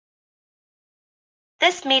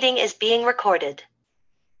This meeting is being recorded.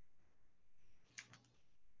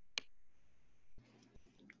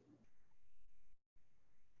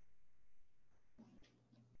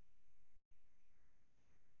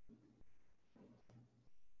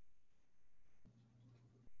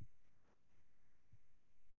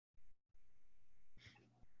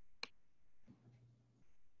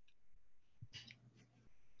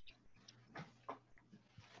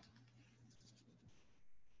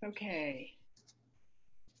 Okay.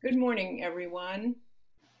 Good morning, everyone,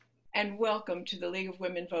 and welcome to the League of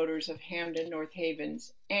Women Voters of Hamden-North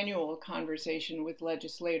Haven's annual conversation with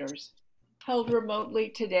legislators, held remotely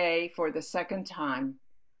today for the second time.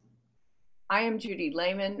 I am Judy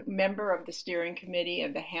Lehman, member of the steering committee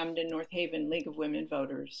of the Hamden-North Haven League of Women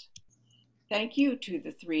Voters. Thank you to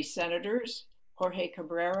the three senators, Jorge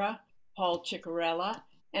Cabrera, Paul Ciccarella,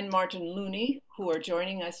 and Martin Looney, who are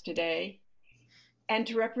joining us today, and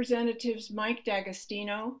to Representatives Mike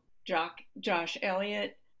D'Agostino, Josh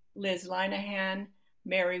Elliott, Liz Linehan,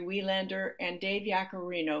 Mary Wielander, and Dave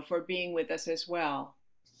Yaccarino for being with us as well.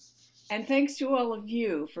 And thanks to all of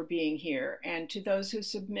you for being here and to those who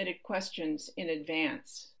submitted questions in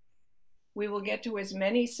advance. We will get to as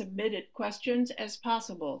many submitted questions as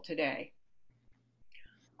possible today.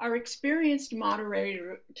 Our experienced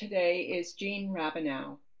moderator today is Jean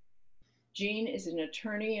Rabineau. Jean is an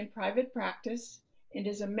attorney in private practice and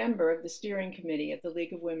is a member of the steering committee of the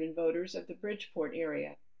League of Women Voters of the Bridgeport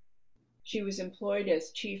area. She was employed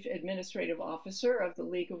as Chief Administrative Officer of the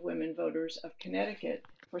League of Women Voters of Connecticut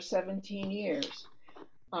for 17 years,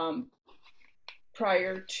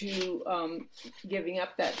 prior to giving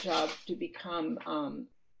up that job to become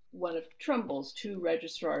one of Trumbull's two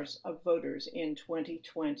registrars of voters in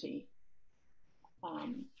 2020.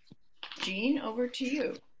 Jean, over to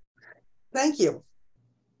you. Thank you.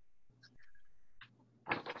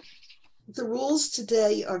 The rules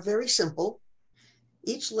today are very simple.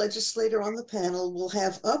 Each legislator on the panel will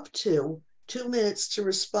have up to 2 minutes to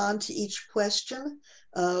respond to each question.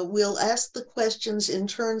 We'll ask the questions in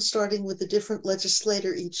turn, starting with a different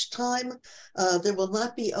legislator each time. There will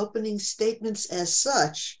not be opening statements as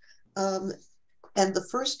such. And the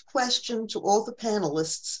first question to all the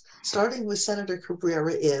panelists, starting with Senator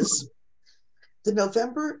Cabrera, is: the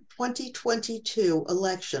November 2022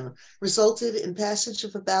 election resulted in passage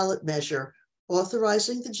of a ballot measure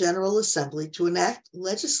authorizing the General Assembly to enact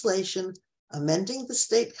legislation amending the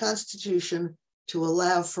state constitution to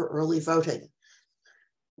allow for early voting.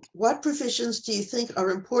 What provisions do you think are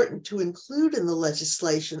important to include in the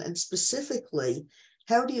legislation, and specifically,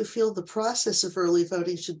 how do you feel the process of early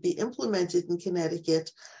voting should be implemented in Connecticut?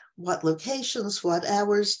 What locations, what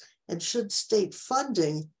hours, and should state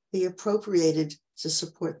funding be appropriated to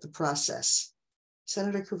support the process?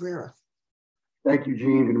 Senator Cabrera. Thank you,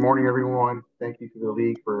 Jean. Good morning, everyone. Thank you to the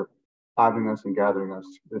League for having us and gathering us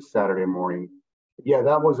this Saturday morning. Yeah,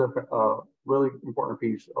 that was a really important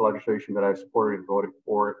piece of legislation that I supported and voted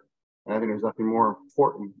for it. And I think there's nothing more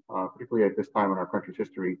important, particularly at this time in our country's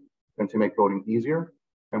history, than to make voting easier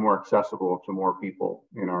and more accessible to more people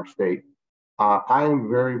in our state. I am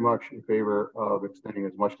very much in favor of extending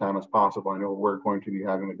as much time as possible. I know we're going to be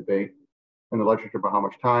having a debate in the legislature about how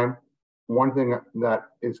much time. One thing that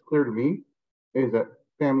is clear to me is that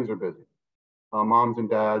families are busy. Moms and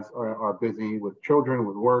dads are busy with children,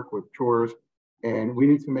 with work, with chores, and we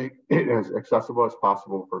need to make it as accessible as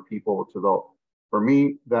possible for people to vote. For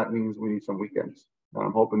me, that means we need some weekends. And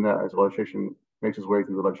I'm hoping that as legislation makes its way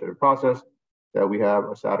through the legislative process, that we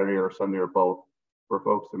have a Saturday or a Sunday or both for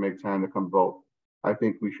folks to make time to come vote. I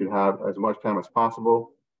think we should have as much time as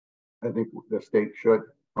possible. I think the state should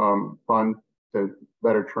fund to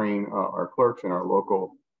better train our clerks and our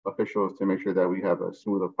local officials to make sure that we have as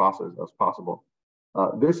smooth a process as possible.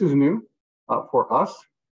 This is new for us.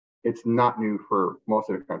 It's not new for most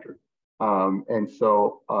of the country. And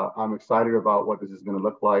so I'm excited about what this is going to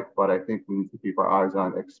look like, but I think we need to keep our eyes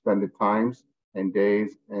on expended times and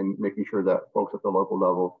days and making sure that folks at the local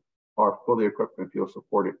level are fully equipped and feel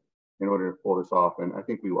supported in order to pull this off. And I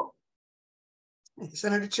think we will.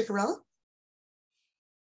 Senator Ciccarella.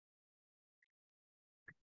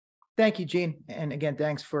 Thank you, Jean. And again,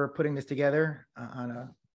 thanks for putting this together on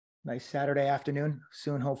a nice Saturday afternoon.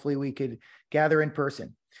 Soon, hopefully, we could gather in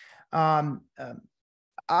person.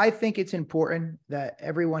 I think it's important that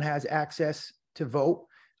everyone has access to vote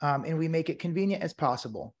and we make it convenient as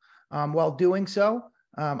possible. While doing so,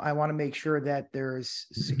 I want to make sure that there's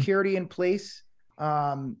security in place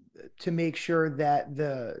to make sure that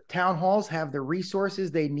the town halls have the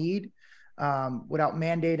resources they need without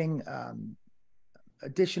mandating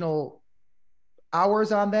additional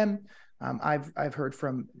hours on them. I've heard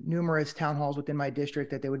from numerous town halls within my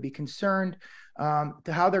district that they would be concerned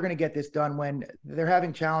to how they're going to get this done when they're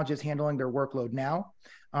having challenges handling their workload now.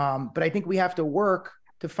 But I think we have to work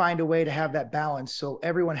to find a way to have that balance so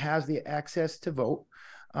everyone has the access to vote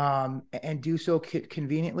and do so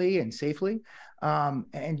conveniently and safely.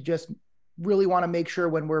 And just really want to make sure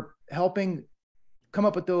when we're helping come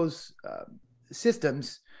up with those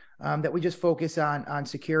systems that we just focus on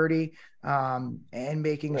security and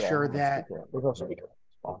making sure that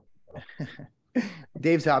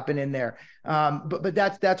Dave's hopping in there. But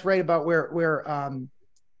that's right about where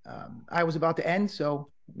I was about to end. So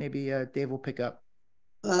maybe Dave will pick up.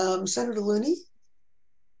 Senator Looney?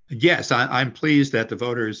 Yes, I'm pleased that the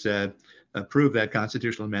voters approved that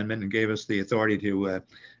constitutional amendment and gave us the authority to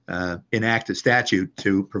enact a statute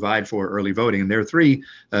to provide for early voting. And there are three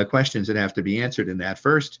questions that have to be answered in that.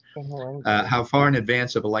 First, how far in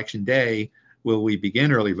advance of Election Day will we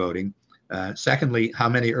begin early voting? Secondly, how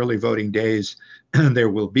many early voting days there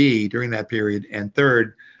will be during that period? And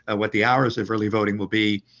third, what the hours of early voting will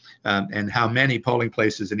be, and how many polling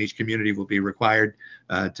places in each community will be required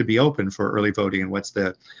to be open for early voting, and what's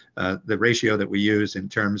the ratio that we use in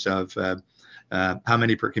terms of how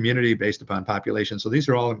many per community based upon population. So these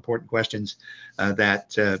are all important questions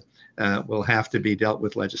that will have to be dealt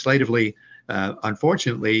with legislatively.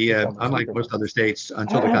 Unfortunately, unlike most other states,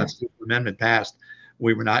 until the constitutional amendment passed,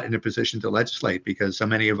 we were not in a position to legislate because so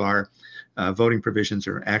many of our voting provisions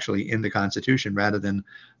are actually in the Constitution rather than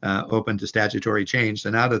open to statutory change. So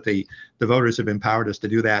now that the voters have empowered us to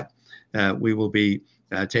do that, we will be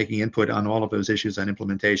taking input on all of those issues on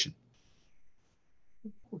implementation.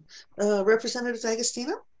 Representative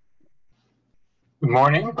D'Agostino? Good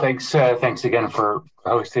morning. Thanks again for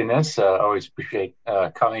hosting this. Always appreciate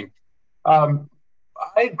coming. I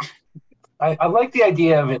like the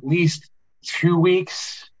idea of at least 2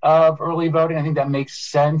 weeks of early voting. I think that makes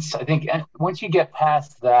sense. I think once you get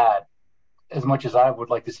past that, as much as I would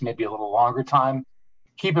like to see maybe a little longer time,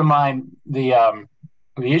 keep in mind the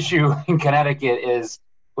issue in Connecticut is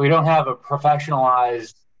we don't have a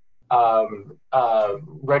professionalized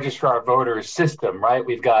registrar of voters system, right?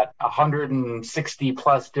 We've got 160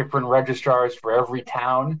 plus different registrars for every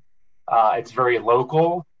town. It's very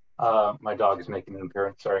local. My dog is making an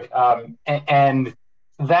appearance, sorry. And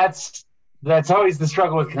that's always the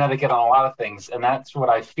struggle with Connecticut on a lot of things. And that's what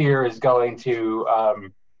I fear is going to,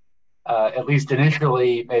 at least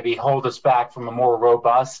initially, maybe hold us back from a more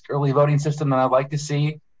robust early voting system than I'd like to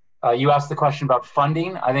see. You asked the question about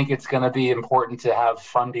funding. I think it's going to be important to have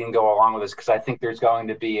funding go along with this because I think there's going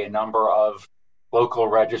to be a number of local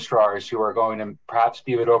registrars who are going to perhaps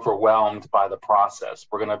be a bit overwhelmed by the process.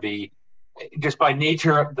 We're going to be, just by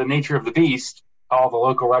the nature of the beast, all the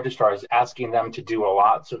local registrars asking them to do a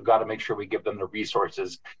lot. So we've got to make sure we give them the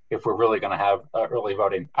resources if we're really going to have early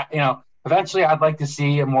voting. Eventually I'd like to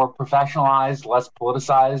see a more professionalized, less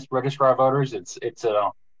politicized registrar of voters. It's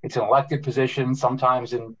an elected position.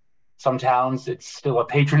 Sometimes in some towns, it's still a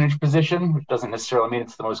patronage position, which doesn't necessarily mean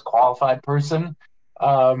it's the most qualified person,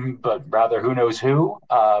 but rather who knows who.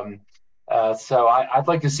 So I'd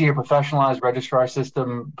like to see a professionalized registrar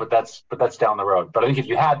system, but that's down the road. But I think if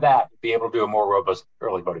you had that, you'd be able to do a more robust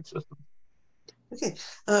early voting system. Okay,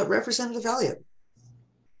 Representative Elliott.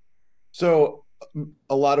 So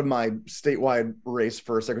a lot of my statewide race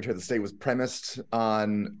for Secretary of the State was premised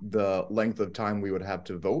on the length of time we would have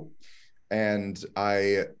to vote. And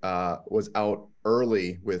I was out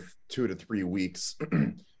early with 2 to 3 weeks.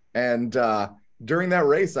 And during that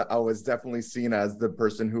race, I was definitely seen as the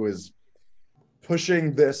person who is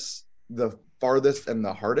pushing this the farthest and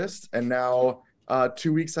the hardest. And now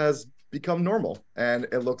 2 weeks has become normal. And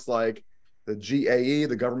it looks like the GAE,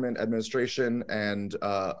 the Government Administration and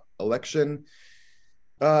Election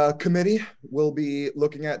Committee, will be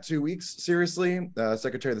looking at 2 weeks seriously.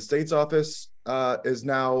 Secretary of the State's office is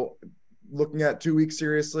now looking at 2 weeks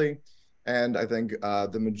seriously. And I think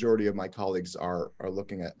the majority of my colleagues are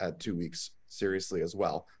looking at 2 weeks seriously as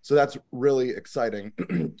well. So that's really exciting.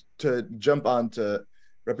 To jump on to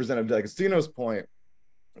Representative D'Agostino's point,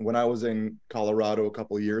 when I was in Colorado a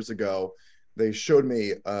couple of years ago, they showed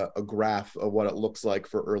me a graph of what it looks like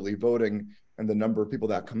for early voting and the number of people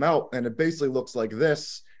that come out. And it basically looks like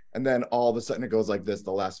this. And then all of a sudden it goes like this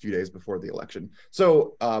the last few days before the election.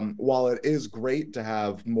 So while it is great to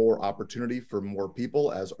have more opportunity for more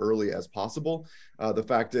people as early as possible, the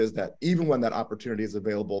fact is that even when that opportunity is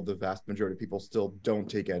available, the vast majority of people still don't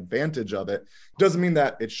take advantage of it. Doesn't mean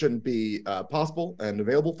that it shouldn't be possible and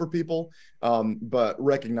available for people, but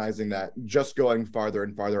recognizing that just going farther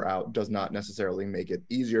and farther out does not necessarily make it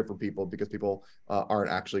easier for people because people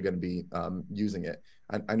aren't actually going to be using it.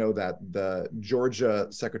 I know that the Georgia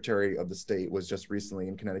Secretary of the State was just recently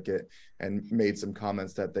in Connecticut and made some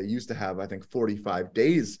comments that they used to have, I think, 45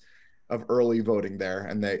 days of early voting there,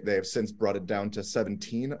 and they have since brought it down to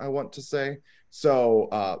 17, I want to say.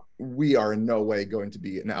 So we are in no way going to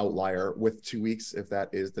be an outlier with 2 weeks, if that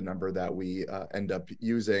is the number that we end up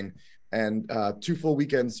using. And 2 full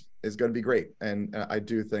weekends is going to be great. And I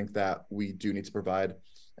do think that we do need to provide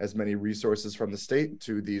as many resources from the state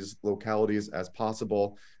to these localities as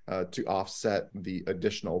possible to offset the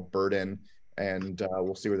additional burden. And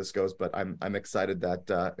we'll see where this goes. But I'm excited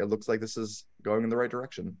that it looks like this is going in the right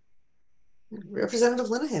direction. Representative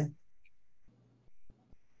Linehan.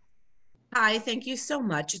 Hi, thank you so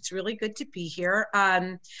much. It's really good to be here.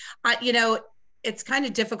 It's kind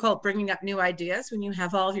of difficult bringing up new ideas when you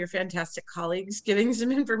have all of your fantastic colleagues giving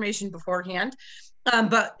some information beforehand.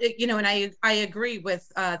 And I agree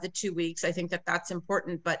with the 2 weeks. I think that that's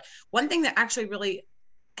important. But one thing that actually really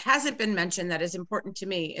hasn't been mentioned that is important to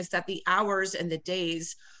me is that the hours and the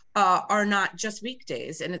days are not just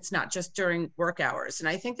weekdays, and it's not just during work hours. And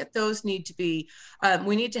I think that those need to be,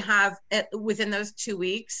 we need to have within those 2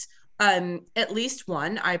 weeks, at least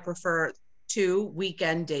one, I prefer 2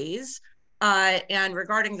 weekend days. And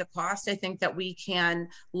regarding the cost, I think that we can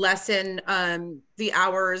lessen the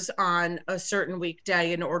hours on a certain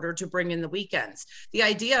weekday in order to bring in the weekends. The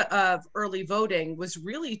idea of early voting was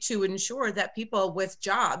really to ensure that people with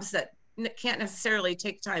jobs that can't necessarily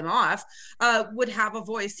take time off would have a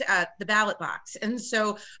voice at the ballot box. And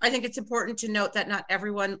so I think it's important to note that not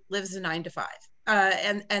everyone lives a 9 to 5.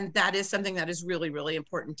 And that is something that is really, really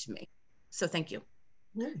important to me. So thank you.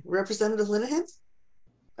 Yeah. Representative Linehan?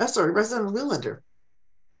 Oh, sorry, Representative Newlander.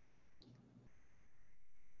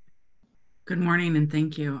 Good morning and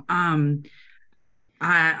thank you.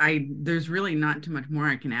 There's really not too much more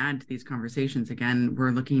I can add to these conversations. Again, we're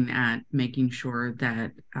looking at making sure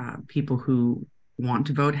that people who want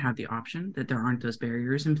to vote have the option, that there aren't those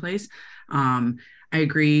barriers in place. I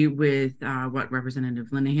agree with what Representative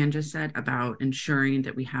Linehan just said about ensuring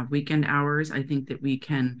that we have weekend hours. I think that we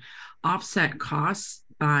can offset costs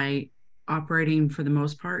by operating for the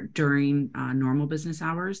most part during normal business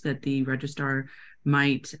hours that the registrar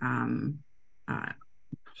might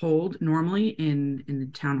hold normally in the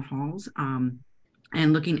town halls,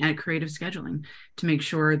 and looking at creative scheduling to make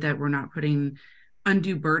sure that we're not putting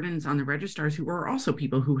undue burdens on the registrars, who are also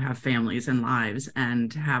people who have families and lives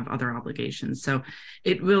and have other obligations. So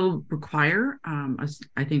it will require,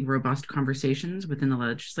 I think, robust conversations within the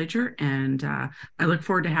legislature, and I look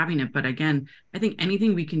forward to having it. But again, I think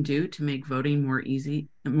anything we can do to make voting more easy,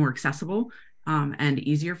 more accessible, and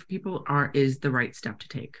easier for people is the right step to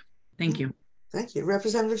take. Thank you. Thank you.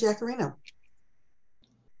 Representative Yaccarino.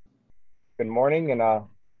 Good morning, and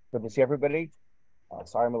good to see everybody.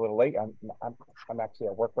 Sorry I'm a little late. I'm actually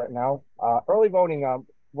at work right now. Early voting,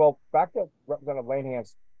 well, back to Representative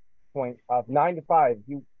Linehan's point of 9 to 5,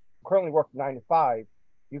 you currently work 9 to 5,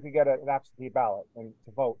 you could get an absentee ballot and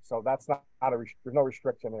to vote. So that's not there's no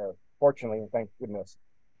restriction there, fortunately, and thank goodness.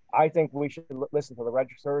 I think we should listen to the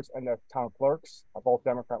registrars and the town clerks, both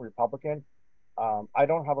Democrat and Republican.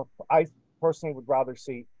 I personally would rather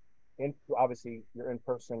see, obviously your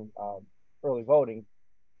in-person early voting,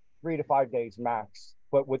 3 to 5 days max,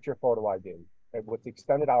 but with your photo ID and with the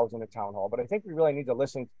extended hours in the town hall. But I think we really need to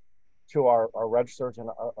listen to our registrars and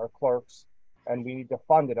our clerks, and we need to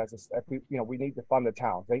fund it we need to fund the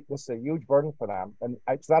town. This is a huge burden for them, and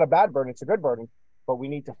it's not a bad burden; it's a good burden, but we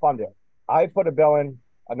need to fund it. I put a bill in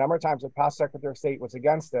a number of times. The past Secretary of State was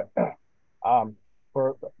against it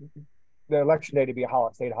for the election day to be a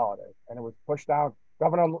state holiday, and it was pushed down.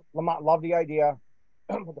 Governor Lamont loved the idea,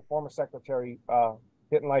 but the former secretary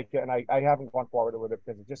didn't like it, and I haven't gone forward with it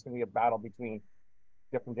because it's just going to be a battle between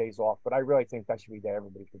different days off. But I really think that should be there.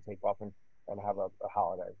 Everybody should take off and have a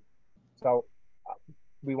holiday. So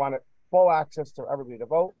we want full access to everybody to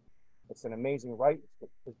vote. It's an amazing right.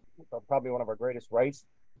 It's probably one of our greatest rights.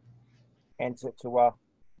 And to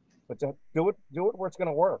do it where it's going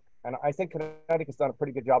to work. And I think Connecticut's done a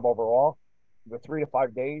pretty good job overall. The 3 to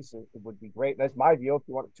 5 days, it would be great. That's my view. If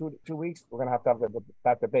you want 2 weeks, we're going to have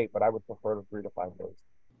that debate, but I would prefer the 3 to 5 days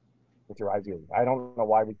with your ID. I don't know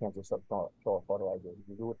why we can't just show a photo ID.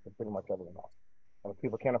 We do it for pretty much everything else. And if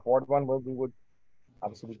people can't afford one,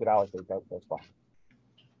 we could allocate those funds.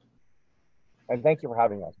 And thank you for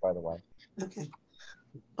having us, by the way. Okay.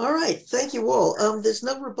 All right. Thank you all. There's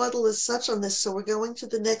no rebuttal as such on this, so we're going to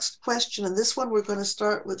the next question. And this one, we're going to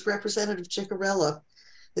start with Representative Ciccarella.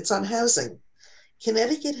 It's on housing.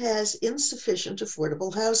 Connecticut has insufficient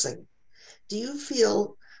affordable housing. Do you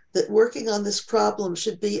feel that working on this problem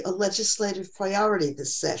should be a legislative priority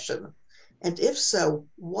this session? And if so,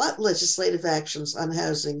 what legislative actions on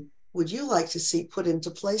housing would you like to see put into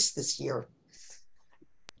place this year?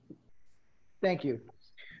 Thank you.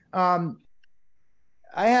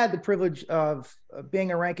 I had the privilege of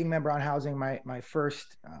being a ranking member on housing my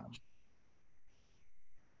first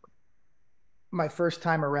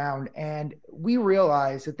time around, and we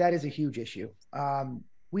realized that is a huge issue.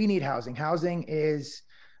 We need housing. Housing is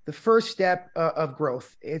the first step of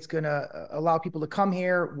growth. It's going to allow people to come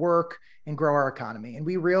here, work, and grow our economy. And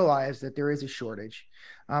we realize that there is a shortage.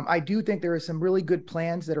 I do think there are some really good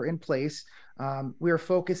plans that are in place. We are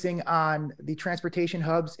focusing on the transportation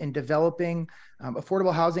hubs and developing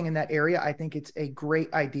affordable housing in that area. I think it's a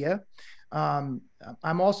great idea. I'm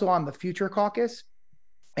also on the Future Caucus.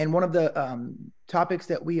 And one of the topics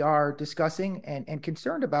that we are discussing and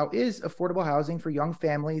concerned about is affordable housing for young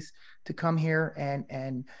families to come here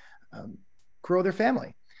and grow their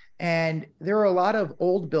family. And there are a lot of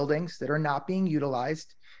old buildings that are not being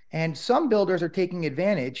utilized. And some builders are taking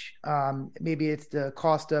advantage. Maybe it's the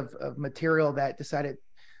cost of material that decided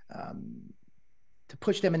to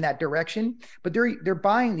push them in that direction, but they're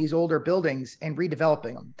buying these older buildings and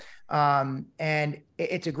redeveloping them. And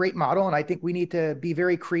it's a great model. And I think we need to be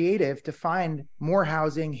very creative to find more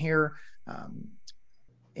housing here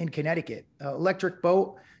in Connecticut. Electric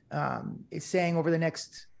Boat is saying over the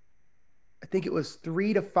next, I think it was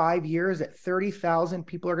 3 to 5 years, that 30,000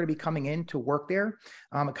 people are going to be coming in to work there,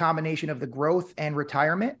 a combination of the growth and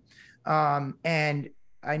retirement. And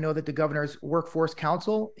I know that the governor's workforce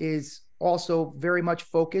council is also very much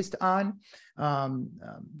focused on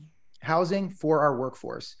housing for our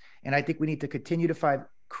workforce. And I think we need to continue to find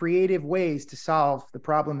creative ways to solve the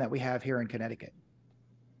problem that we have here in Connecticut.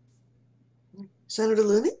 Senator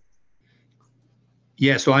Looney?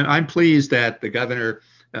 Yeah, so I'm pleased that the governor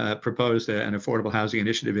proposed an affordable housing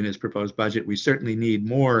initiative in his proposed budget. We certainly need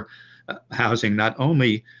more housing, not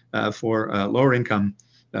only for lower income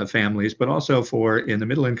families, but also for in the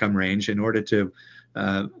middle income range, in order to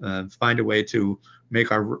find a way to make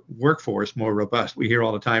our workforce more robust. We hear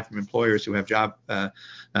all the time from employers who have job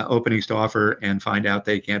openings to offer and find out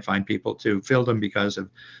they can't find people to fill them because of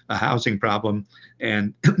a housing problem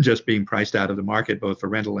and just being priced out of the market, both for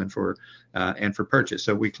rental and for purchase.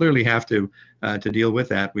 So we clearly have to deal with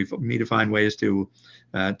that. We need to find ways to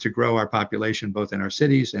grow our population, both in our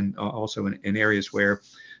cities and also in areas where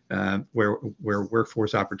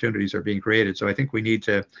workforce opportunities are being created. So I think we need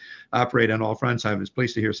to operate on all fronts. I was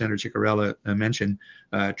pleased to hear Senator Ciccarella mention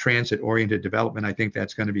transit-oriented development. I think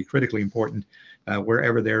that's going to be critically important.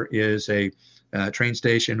 Wherever there is a train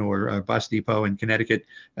station or a bus depot in Connecticut,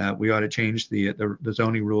 we ought to change the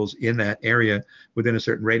zoning rules in that area within a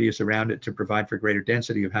certain radius around it to provide for greater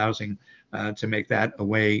density of housing, to make that a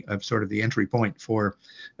way of sort of the entry point for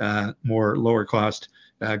more lower cost,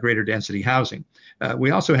 greater density housing.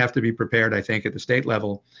 We also have to be prepared, I think, at the state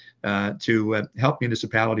level to help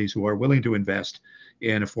municipalities who are willing to invest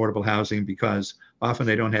in affordable housing, because often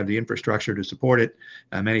they don't have the infrastructure to support it.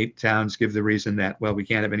 Many towns give the reason that, well, we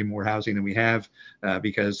can't have any more housing than we have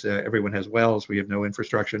because everyone has wells. We have no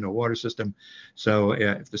infrastructure, no water system. So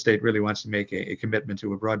if the state really wants to make a commitment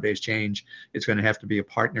to a broad-based change, it's going to have to be a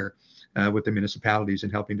partner with the municipalities in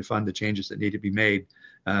helping to fund the changes that need to be made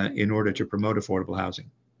in order to promote affordable housing.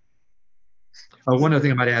 One other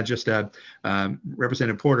thing I might add, just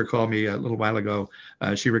Representative Porter called me a little while ago.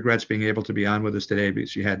 She regrets being able to be on with us today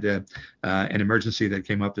because she had an emergency that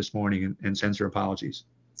came up this morning, and sends her apologies.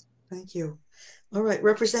 Thank you. All right,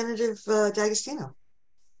 Representative D'Agostino.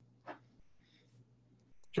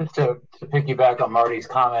 Just to piggyback on Marty's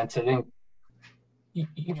comments, I think,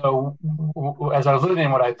 you know, as I was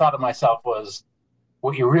listening, what I thought of myself was,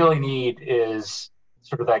 what you really need is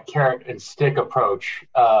sort of that carrot and stick approach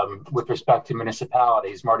with respect to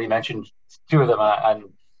municipalities. Marty mentioned 2 of them, and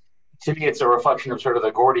to me, it's a reflection of sort of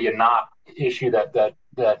the Gordian knot issue that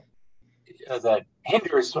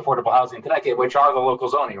hinders affordable housing in Connecticut, which are the local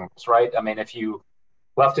zoning rules, right? I mean, if you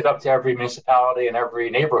left it up to every municipality and every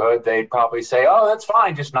neighborhood, they'd probably say, "Oh, that's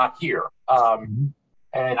fine, just not here."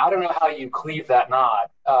 And I don't know how you cleave that knot,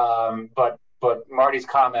 but Marty's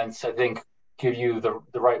comments, I think, give you the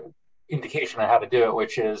right indication on how to do it,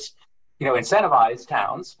 which is, you know, incentivize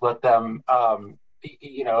towns, let them,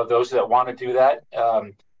 you know, those that want to do that,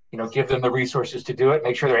 you know, give them the resources to do it,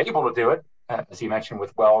 make sure they're able to do it, as you mentioned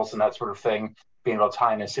with wells and that sort of thing, being able to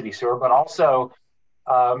tie in a city sewer, but also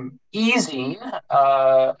easing,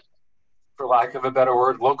 for lack of a better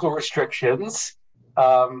word, local restrictions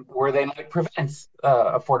where they might prevent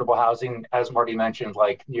affordable housing, as Marty mentioned,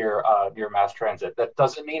 like near mass transit. That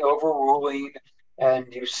doesn't mean overruling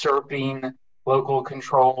and usurping local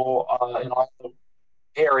control in all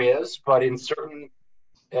areas, but in certain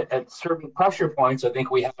at certain pressure points, I think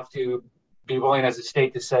we have to be willing as a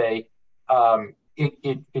state to say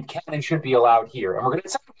it can and should be allowed here. And we're going to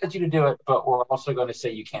incentivize you to do it, but we're also going to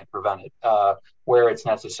say you can't prevent it where it's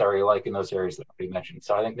necessary, like in those areas that we mentioned.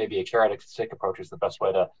 So I think maybe a carrot and stick approach is the best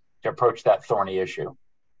way to approach that thorny issue.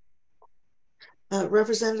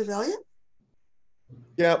 Representative Elliott?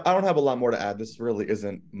 Yeah, I don't have a lot more to add. This really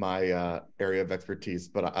isn't my area of expertise,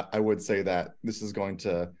 but I would say that this is going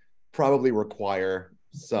to probably require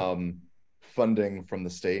some funding from the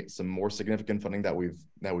state, some more significant funding that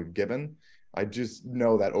we've given. I just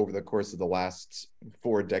know that over the course of the last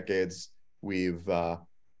 4 decades, we've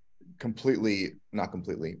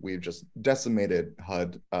we've just decimated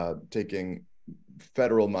HUD, taking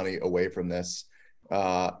federal money away from this,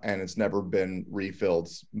 and it's never been refilled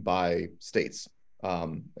by states.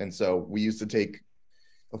 And so we used to take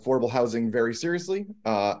affordable housing very seriously,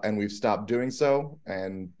 and we've stopped doing so,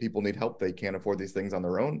 and people need help. They can't afford these things on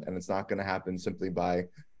their own, and it's not going to happen simply by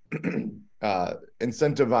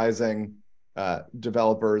incentivizing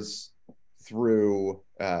developers through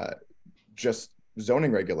just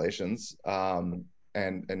zoning regulations and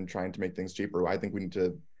trying to make things cheaper. I think we need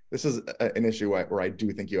to, this is an issue where I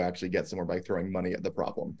do think you actually get somewhere by throwing money at the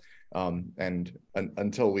problem.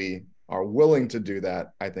 Until we are willing to do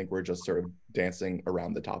that, I think we're just sort of dancing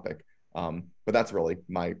around the topic. But that's really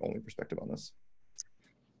my only perspective on this.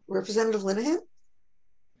 Representative Linehan?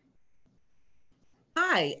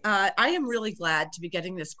 Hi, I am really glad to be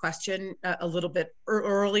getting this question a little bit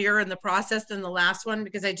earlier in the process than the last one,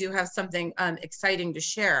 because I do have something exciting to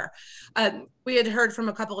share. We had heard from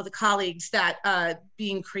a couple of the colleagues that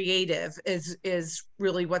being creative is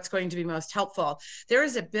really what's going to be most helpful. There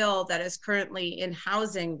is a bill that is currently in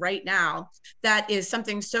housing right now that is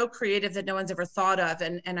something so creative that no one's ever thought of,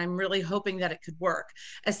 and I'm really hoping that it could work.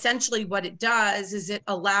 Essentially what it does is it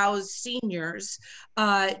allows seniors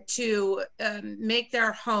to make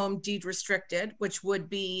their home deed restricted, which would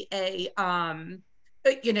be a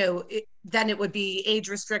then it would be age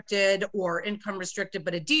restricted or income restricted,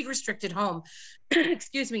 but a deed restricted home,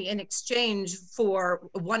 excuse me, in exchange for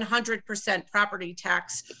 100% property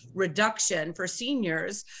tax reduction for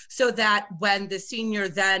seniors, so that when the senior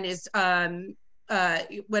then is when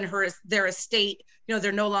their estate,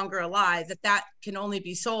 they're no longer alive, that can only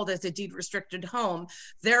be sold as a deed restricted home,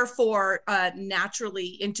 therefore naturally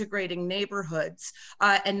integrating neighborhoods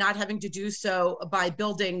and not having to do so by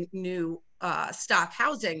building new stock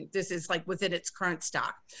housing. This is like within its current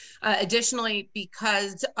stock. Additionally,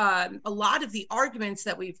 because a lot of the arguments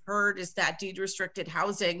that we've heard is that deed restricted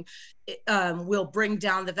housing will bring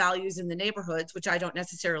down the values in the neighborhoods, which I don't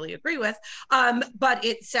necessarily agree with. But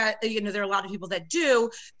it said, there are a lot of people that do.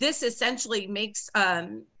 This essentially makes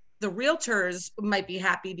the realtors might be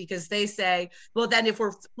happy, because they say, well, then if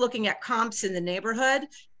we're looking at comps in the neighborhood,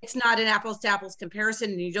 it's not an apples to apples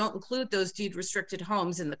comparison, and you don't include those deed restricted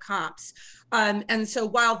homes in the comps. And so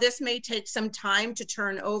while this may take some time to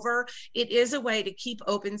turn over, it is a way to keep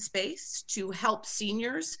open space, to help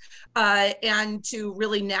seniors, and to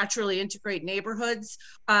really naturally integrate neighborhoods.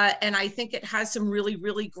 And I think it has some really,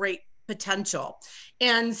 really great potential.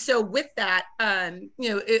 And so with that,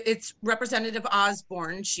 it's Representative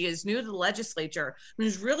Osborne. She is new to the legislature, and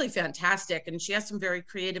is really fantastic, and she has some very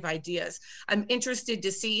creative ideas. I'm interested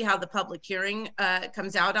to see how the public hearing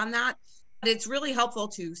comes out on that. But it's really helpful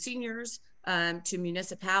to seniors, to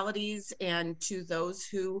municipalities, and to those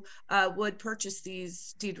who would purchase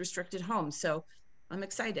these deed restricted homes. So I'm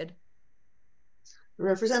excited.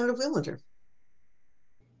 Representative Williter.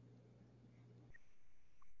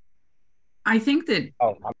 I think that,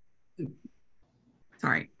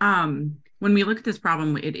 sorry, when we look at this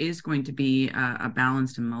problem, it is going to be a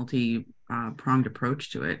balanced and multi-pronged approach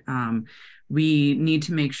to it. We need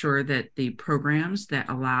to make sure that the programs that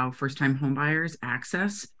allow first-time homebuyers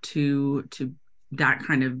access to that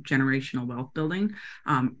kind of generational wealth building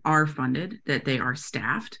are funded, that they are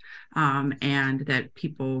staffed, and that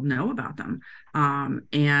people know about them.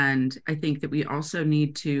 And I think that we also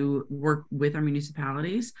need to work with our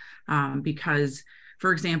municipalities because,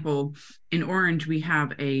 for example, in Orange, we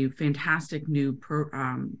have a fantastic new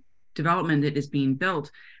development that is being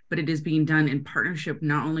built, but it is being done in partnership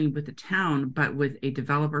not only with the town, but with a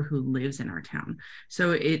developer who lives in our town.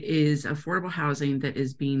 So it is affordable housing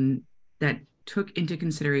that took into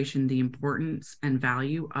consideration the importance and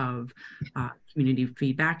value of community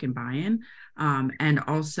feedback and buy-in, and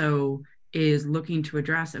also is looking to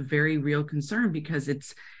address a very real concern, because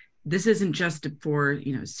this isn't just for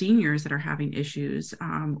seniors that are having issues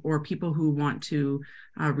or people who want to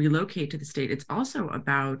relocate to the state. It's also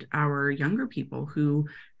about our younger people who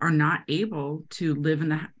are not able to live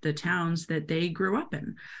in the towns that they grew up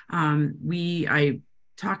in. I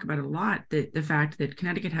talk about it a lot, that the fact that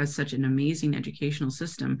Connecticut has such an amazing educational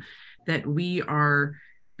system that we are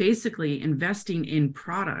basically investing in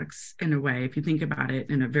products in a way, if you think about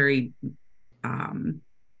it in a very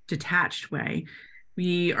detached way.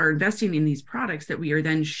 We are investing in these products that we are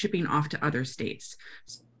then shipping off to other states.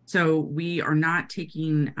 So we are not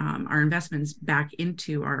taking our investments back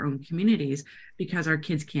into our own communities because our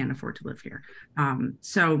kids can't afford to live here.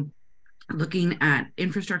 So looking at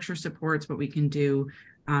infrastructure supports, what we can do,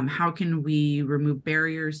 how can we remove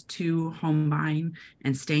barriers to home buying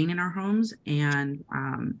and staying in our homes, and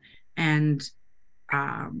then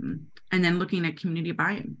looking at community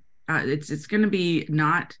buy-in. It's going to be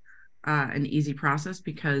not an easy process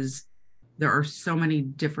because there are so many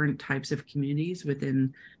different types of communities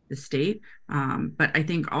within the state. But I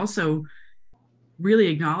think also really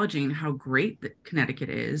acknowledging how great Connecticut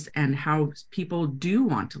is and how people do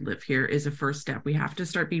want to live here is a first step. We have to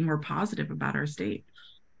start being more positive about our state.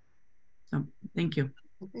 So thank you.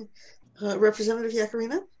 Okay. Representative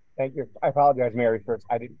Yakarina? Thank you. I apologize, Mary, first.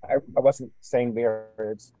 I wasn't saying there,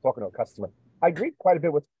 it's talking to a customer. I agree quite a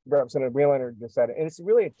bit with Representative Wheeler just said, and it's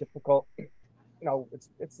really a difficult,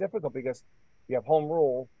 it's difficult because you have home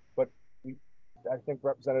rule, but I think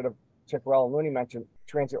Representative Chickarell and Looney mentioned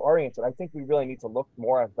transit oriented. I think we really need to look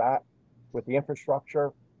more at that with the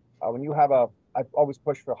infrastructure. When you have I've always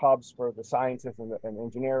pushed for hubs for the sciences and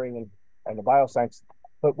engineering and the bioscience,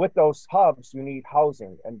 but with those hubs, you need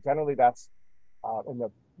housing, and generally that's in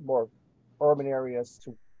the more urban areas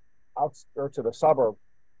to outskirts of the suburb.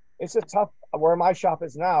 It's a tough, where my shop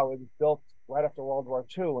is now, it was built right after World War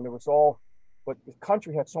II, and it was but the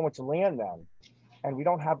country had so much land then, and we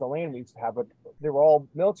don't have the land we used to have, but they were all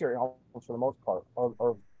military homes for the most part,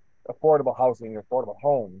 or affordable housing, affordable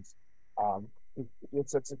homes.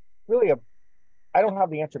 It's really I don't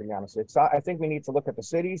have the answer, to be honest. I think we need to look at the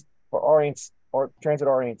cities or transit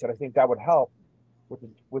oriented. I think that would help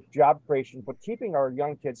with job creation, but keeping our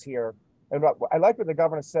young kids here. And I like what the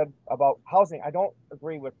governor said about housing. I don't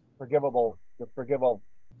agree with the $15,000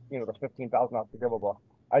 forgivable.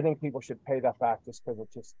 I think people should pay that back just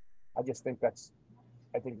because I think it's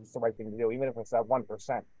the right thing to do. Even if it's at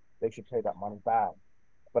 1%, they should pay that money back.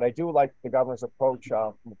 But I do like the governor's approach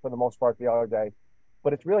for the most part the other day.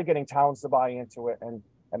 But it's really getting towns to buy into it. And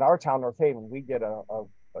in our town, North Haven, we did a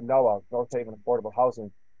NOAA, North Haven Affordable Housing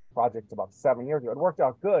project about 7 years ago. It worked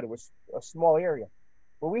out good. It was a small area.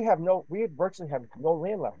 But we virtually have no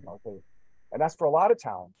land left in North Haven. And that's for a lot of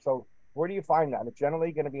towns. So where do you find that? It's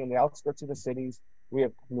generally going to be in the outskirts of the cities. We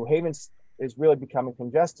have New Haven is really becoming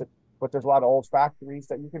congested, but there's a lot of old factories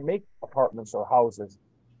that you can make apartments or houses.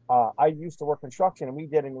 I used to work construction, and we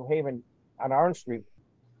did in New Haven on Orange Street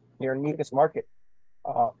near Negus Market,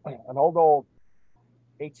 an old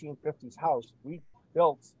 1850s house. We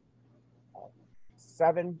built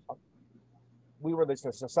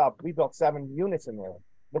we built 7 units in there.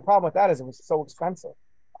 The problem with that is it was so expensive.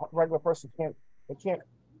 A regular person can't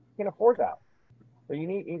afford that. So you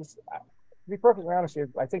need, to be perfectly honest here,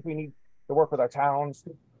 I think we need to work with our towns.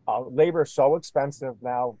 Labor is so expensive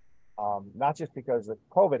now, not just because of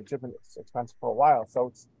COVID, it's been expensive for a while.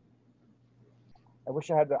 So I wish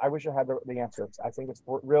I had the answers. I think it's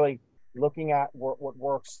really looking at what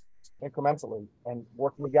works incrementally and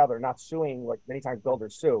working together, not suing like many times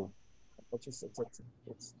builders sue. All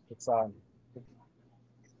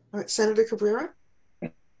right, Senator Cabrera.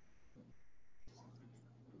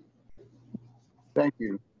 Thank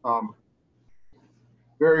you.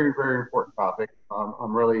 Very, very important topic.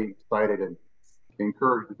 I'm really excited and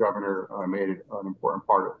encouraged the governor made it an important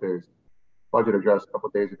part of his budget address a couple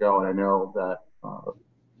of days ago. And I know that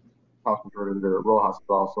House Majority Leader Rojas has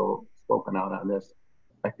also spoken out on this.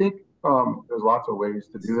 I think there's lots of ways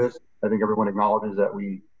to do this. I think everyone acknowledges that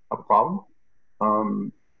we have a problem.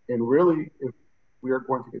 And really, if we are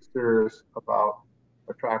going to get serious about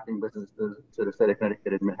attracting businesses to the state of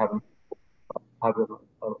Connecticut and having a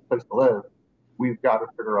place to live, we've got to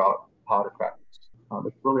figure out how to attract this.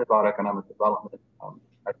 It's really about economic development.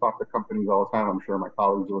 I talk to companies all the time. I'm sure my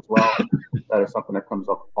colleagues do as well. That is something that comes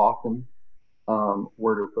up often.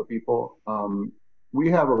 Where to put people. We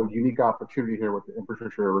have a unique opportunity here with the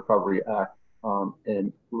Infrastructure Recovery Act,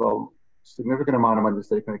 and significant amount of money the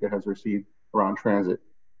state of Connecticut has received around transit,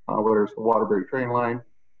 whether it's the Waterbury train line.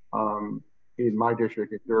 In my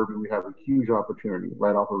district, at Derby, we have a huge opportunity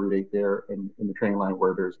right off of Route 8 there in the train line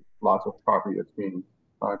where there's lots of property that's being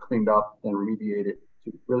cleaned up and remediated.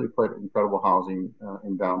 to really put incredible housing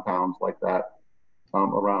in downtowns like that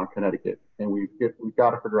around Connecticut. And we've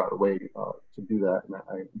got to figure out a way to do that. And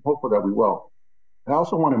I'm hopeful that we will. I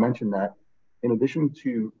also want to mention that in addition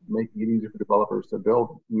to making it easier for developers to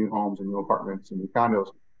build new homes and new apartments and new condos,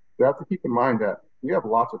 we have to keep in mind that we have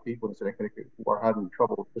lots of people in the state of Connecticut who are having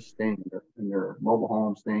trouble just staying in their mobile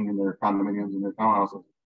homes, staying in their condominiums and their townhouses.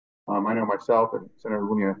 I know myself and Senator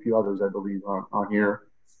Rooney and a few others, I believe, on here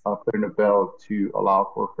put in a bill to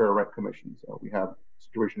allow for fair rent commissions. We have a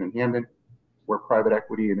situation in Hamden where private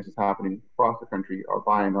equity, and this is happening across the country, are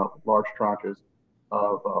buying up large tranches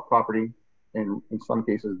of property and in some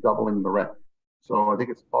cases doubling the rent. So I think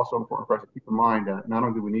it's also important for us to keep in mind that not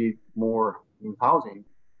only do we need more new housing,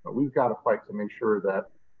 but we've got to fight to make sure that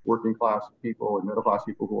working class people and middle class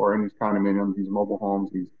people who are in these condominiums, these mobile homes,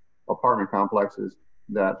 these apartment complexes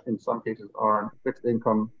that in some cases are on fixed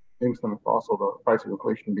income, also the price of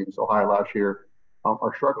inflation being so high last year,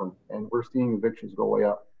 are struggling. And we're seeing evictions go way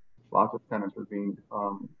up. Lots of tenants are being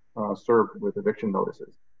served with eviction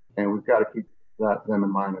notices. And we've got to keep them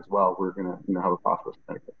in mind as well. We're going to have a prosperous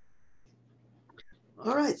Connecticut.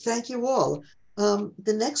 All right, thank you all.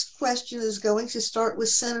 The next question is going to start with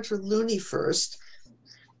Senator Looney first,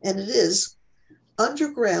 and it is,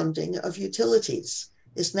 undergrounding of utilities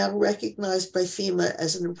is now recognized by FEMA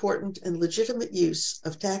as an important and legitimate use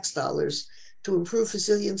of tax dollars to improve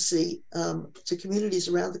resiliency to communities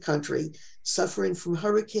around the country suffering from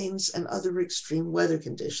hurricanes and other extreme weather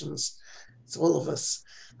conditions. It's all of us.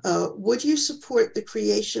 Would you support the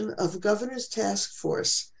creation of a governor's task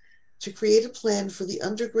force to create a plan for the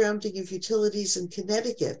undergrounding of utilities in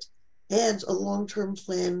Connecticut and a long-term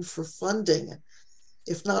plan for funding?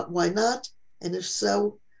 If not, why not? And if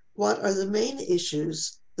so, what are the main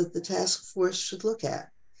issues that the task force should look at?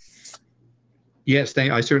 Yes,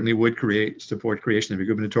 I certainly would support creation of a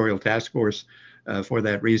gubernatorial task force for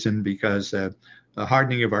that reason, because the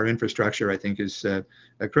hardening of our infrastructure, I think, is a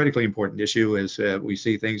critically important issue as we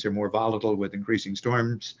see things are more volatile with increasing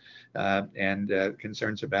storms and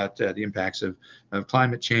concerns about the impacts of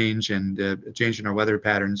climate change and change in our weather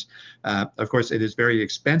patterns. Of course, it is very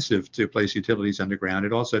expensive to place utilities underground.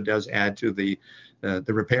 It also does add to the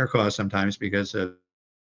repair costs sometimes because of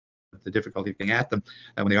the difficulty of getting at them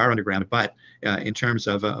when they are underground. But in terms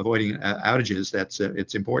of avoiding outages,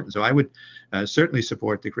 it's important. So I would certainly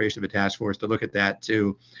support the creation of a task force to look at that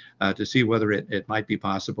to see whether it might be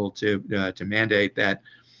possible to mandate that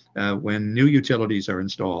when new utilities are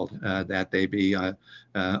installed, that they be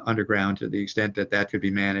underground to the extent that could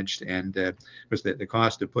be managed. And because the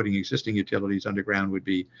cost of putting existing utilities underground would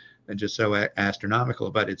be just so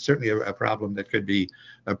astronomical, but it's certainly a problem that could be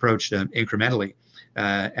approached incrementally.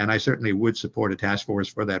 And I certainly would support a task force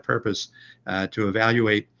for that purpose to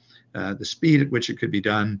evaluate the speed at which it could be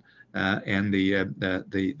done and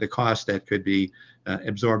the cost that could be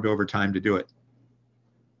absorbed over time to do it.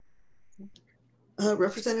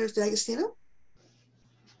 Representative D'Agostino?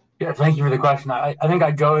 Yeah, thank you for the question. I think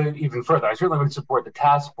I'd go even further. I certainly would support the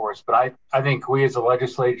task force, but I think we as a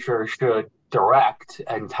legislature should direct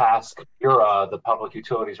and task PURA, the Public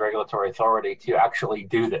Utilities Regulatory Authority, to actually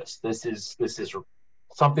do this. This is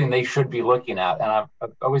something they should be looking at. And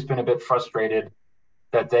I've always been a bit frustrated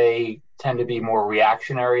that they tend to be more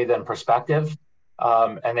reactionary than prospective.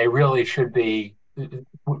 And they really should be,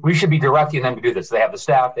 we should be directing them to do this. They have the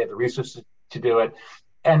staff, they have the resources to do it.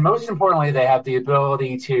 And most importantly, they have the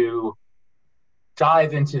ability to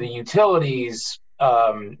dive into the utilities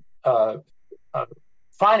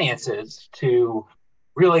finances to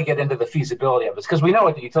really get into the feasibility of this. Because we know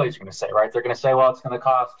what the utilities are going to say, right? They're going to say, well, it's going to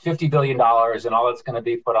cost $50 billion and all it's going to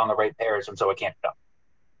be put on the ratepayers, and so it can't be done.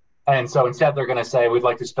 And so instead, they're going to say, we'd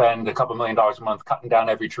like to spend a couple $1 million a month cutting down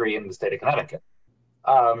every tree in the state of Connecticut,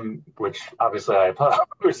 which obviously I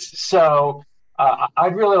oppose. So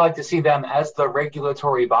I'd really like to see them as the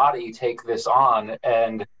regulatory body take this on.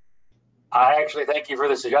 And I actually thank you for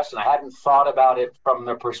the suggestion. I hadn't thought about it from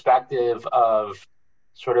the perspective of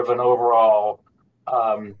sort of an overall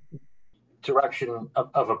direction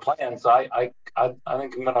of a plan. So I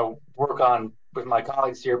think I'm going to work on with my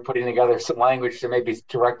colleagues here, putting together some language to maybe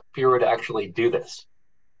direct PURA to actually do this.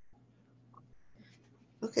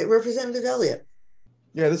 Okay, Representative Elliott.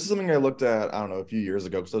 Yeah, this is something I looked at, I don't know, a few years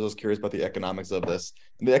ago, because I was just curious about the economics of this.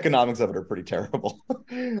 And the economics of it are pretty terrible.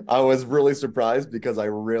 I was really surprised because I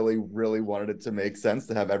really, really wanted it to make sense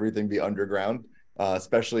to have everything be underground,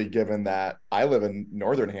 especially given that I live in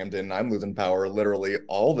northern Hamden and I'm losing power literally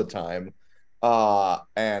all the time.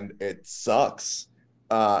 And it sucks.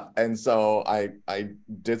 And so I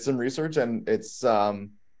did some research, and it's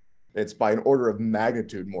by an order of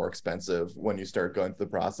magnitude more expensive when you start going through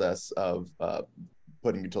the process of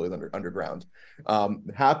putting utilities underground.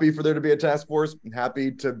 Happy for there to be a task force.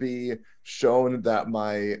 Happy to be shown that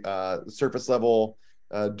my surface level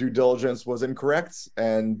due diligence was incorrect,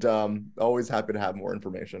 and always happy to have more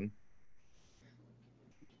information.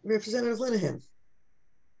 Representative Linehan.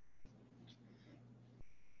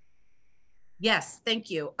 Yes,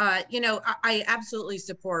 thank you. I absolutely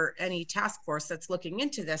support any task force that's looking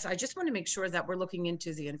into this. I just want to make sure that we're looking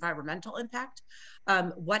into the environmental impact.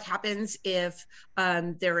 What happens if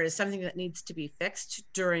there is something that needs to be fixed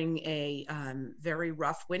during a very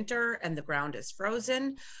rough winter and the ground is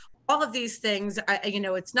frozen? All of these things,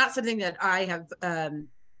 it's not something that I have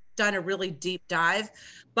done a really deep dive,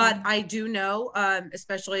 but I do know,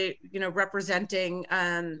 especially, representing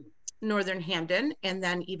Northern Hamden and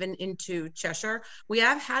then even into Cheshire, we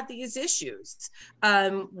have had these issues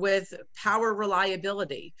with power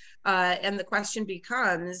reliability. And the question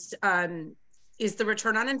becomes, is the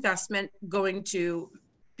return on investment going to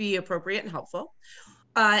be appropriate and helpful?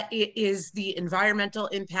 Is the environmental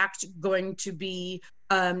impact going to be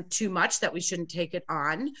too much that we shouldn't take it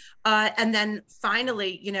on? And then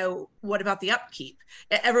finally, what about the upkeep?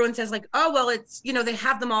 Everyone says like, oh, well, it's, they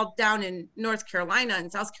have them all down in North Carolina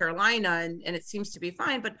and South Carolina, and it seems to be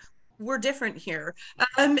fine, but we're different here.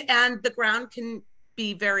 And the ground can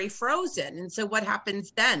be very frozen. And so what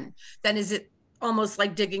happens then? Then is it almost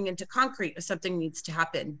like digging into concrete if something needs to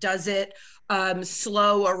happen? Does it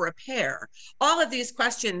slow a repair? All of these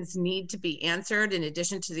questions need to be answered in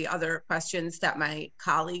addition to the other questions that my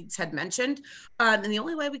colleagues had mentioned. And the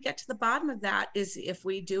only way we get to the bottom of that is if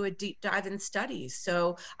we do a deep dive in studies.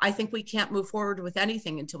 So I think we can't move forward with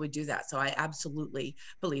anything until we do that. So I absolutely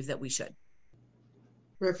believe that we should.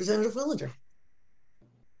 Representative Willinger.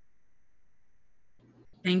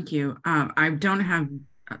 Thank you. I don't have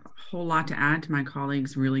a whole lot to add to my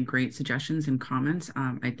colleagues' really great suggestions and comments.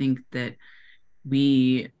 I think that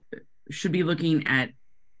we should be looking at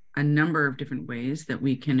a number of different ways that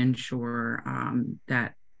we can ensure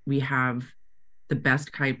that we have the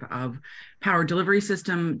best type of power delivery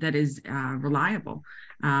system that is reliable.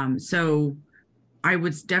 So I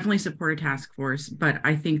would definitely support a task force, but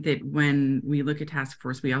I think that when we look at task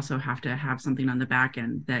force, we also have to have something on the back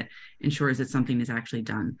end that ensures that something is actually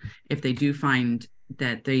done. If they do find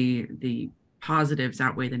that the positives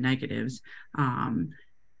outweigh the negatives,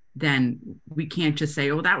 then we can't just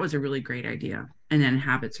say, oh, that was a really great idea, and then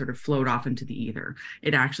have it sort of float off into the ether.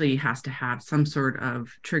 It actually has to have some sort of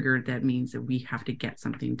trigger that means that we have to get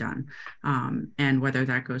something done. And whether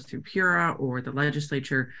that goes through PURA or the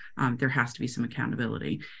legislature, there has to be some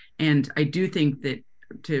accountability. And I do think that,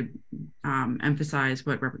 to emphasize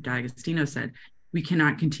what Representative D'Agostino said, we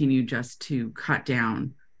cannot continue just to cut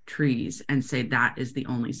down trees and say that is the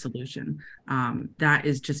only solution. That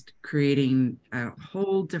is just creating a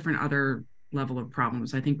whole different other level of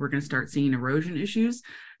problems. I think we're going to start seeing erosion issues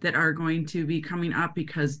that are going to be coming up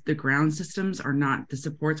because the ground systems are not, the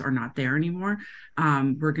supports are not there anymore.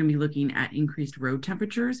 We're going to be looking at increased road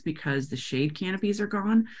temperatures because the shade canopies are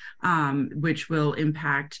gone, which will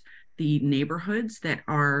impact the neighborhoods that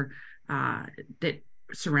are that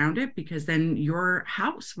surround it, because then your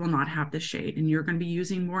house will not have the shade and you're going to be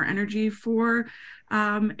using more energy for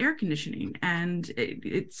air conditioning. And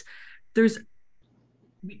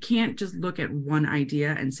we can't just look at one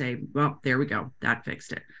idea and say, well, there we go, that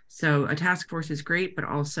fixed it. So a task force is great, but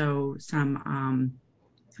also some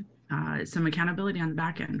accountability on the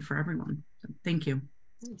back end for everyone. So thank you.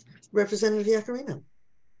 Representative Iaccarino.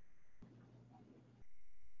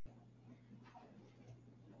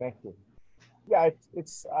 Thank you. Yeah,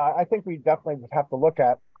 it's I think we definitely would have to look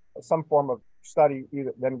at some form of study,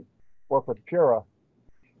 either then work with PURA,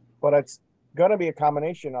 but it's going to be a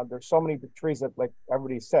combination of, there's so many trees that, like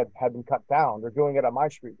everybody said, have been cut down. They're doing it on my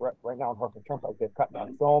street right now in Hartford Turnpike. They've cut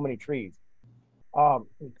down so many trees.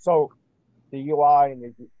 So the UI and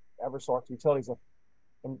the Eversource utilities,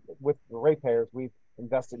 with the ratepayers, we've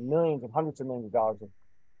invested millions and hundreds of millions of dollars in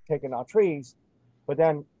taking out trees, but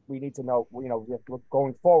then we need to know,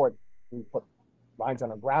 going forward, we put lines on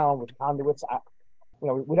the ground with conduits.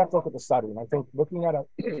 We'd have to look at the study, and I think looking at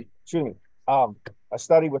a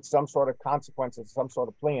study with some sort of consequences, some sort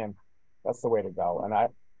of plan, that's the way to go. And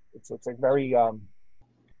it's a very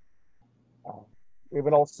we have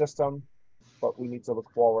an old system, but we need to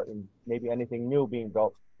look forward, and maybe anything new being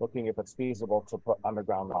built, looking if it's feasible to put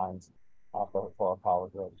underground lines for our power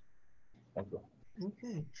grid. Thank you.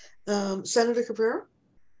 Okay, Senator Cabrera.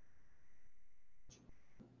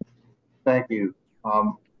 Thank you.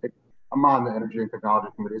 I'm on the Energy and Technology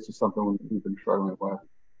Committee. This is something we've been struggling with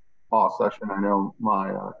all session. I know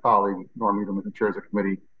my colleague, Norm Needham, who chairs the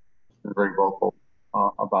committee, is very vocal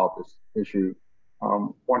about this issue.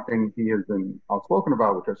 One thing he has been outspoken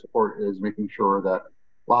about, which I support, is making sure that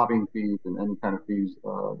lobbying fees and any kind of fees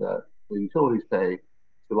that the utilities pay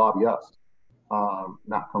to lobby us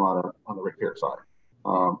not come out of on the ratepayer side.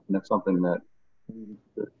 And that's something that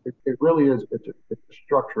it really is. It's a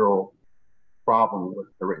structural problem with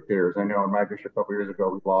the ratepayers. I know in my district a couple years ago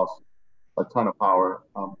we lost a ton of power.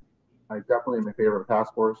 I definitely am in favor of a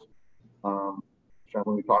task force.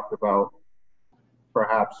 When we talked about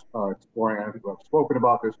perhaps exploring, I think we've spoken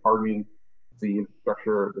about this, hardening the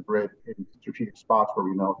infrastructure, the grid in strategic spots where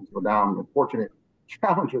we know things go down. The unfortunate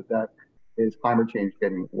challenge with that is climate change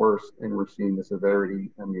getting worse, and we're seeing the severity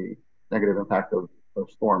and the negative impact of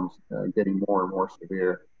storms getting more and more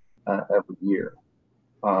severe every year.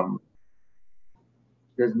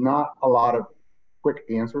 There's not a lot of quick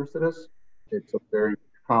answers to this. It's a very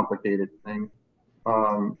complicated thing.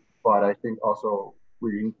 But I think also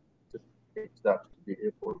we need to take steps to be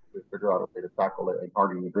able to figure out a way to tackle it, and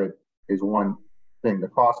hardening the grid is one thing. The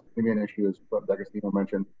cost can be an issue, as D'Agostino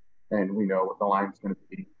mentioned, and we know what the line is going to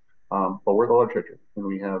be. But we're the legislature, and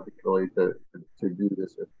we have the ability to do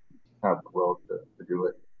this if we have the will to do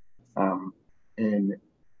it. And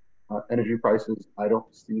energy prices, I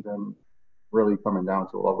don't see them really coming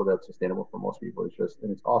down to a level that's sustainable for most people. It's just,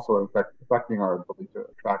 and it's also affecting our ability to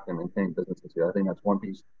attract and maintain businesses here. I think that's one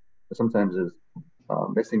piece that sometimes is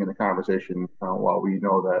missing in the conversation. While we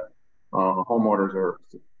know that homeowners are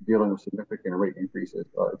dealing with significant rate increases,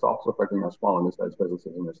 it's also affecting our small and mid-sized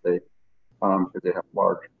businesses in the state because they have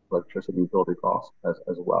large electricity and utility costs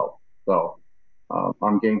as well. So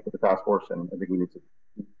I'm game for the task force, and I think we need to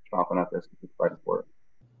keep chopping at this and keep fighting for it.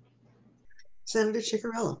 Senator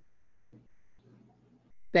Ciccarello.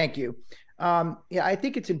 Thank you. Yeah, I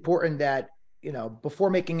think it's important that, before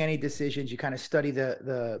making any decisions, you kind of study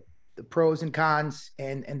the pros and cons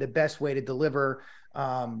and the best way to deliver,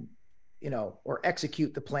 or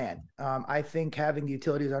execute the plan. I think having the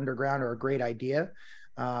utilities underground are a great idea.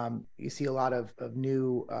 You see a lot of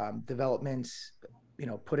new developments,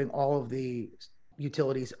 putting all of the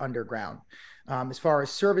utilities underground. As far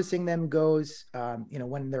as servicing them goes,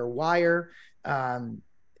 when they're wire,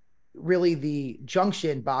 really the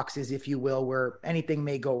junction boxes, if you will, where anything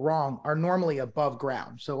may go wrong, are normally above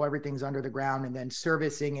ground. So everything's under the ground, and then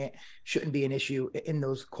servicing it shouldn't be an issue in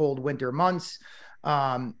those cold winter months.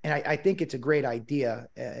 And I think it's a great idea.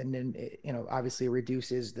 And then, obviously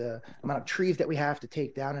reduces the amount of trees that we have to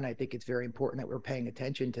take down. And I think it's very important that we're paying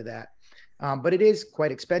attention to that. But it is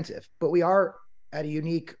quite expensive. But we are at a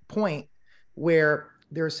unique point where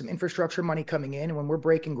there's some infrastructure money coming in. And when we're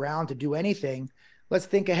breaking ground to do anything, let's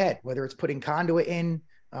think ahead, whether it's putting conduit in.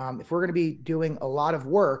 If we're going to be doing a lot of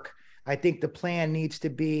work, I think the plan needs to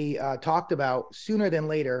be talked about sooner than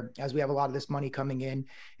later, as we have a lot of this money coming in.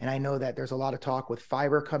 And I know that there's a lot of talk with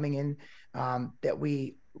fiber coming in, that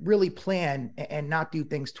we really plan and not do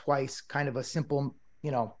things twice, kind of a simple,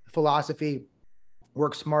 philosophy,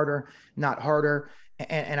 work smarter, not harder.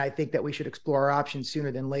 And I think that we should explore our options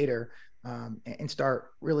sooner than later, and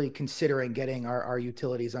start really considering getting our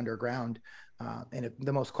utilities underground in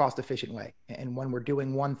the most cost efficient way. And when we're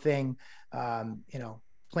doing one thing,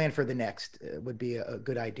 plan for the next would be a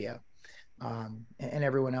good idea. And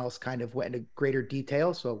everyone else kind of went into greater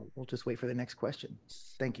detail. So we'll just wait for the next question.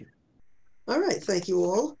 Thank you. All right. Thank you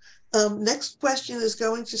all. Next question is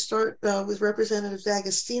going to start with Representative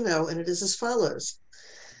D'Agostino, and it is as follows.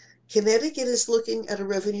 Connecticut is looking at a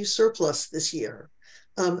revenue surplus this year.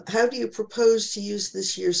 How do you propose to use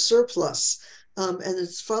this year's surplus? And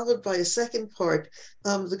it's followed by a second part.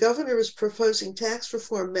 The governor is proposing tax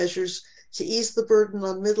reform measures to ease the burden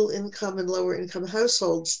on middle income and lower income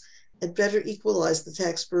households and better equalize the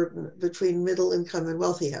tax burden between middle income and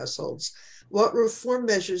wealthy households. What reform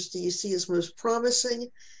measures do you see as most promising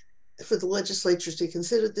for the legislature to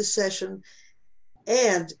consider this session?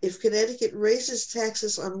 And if Connecticut raises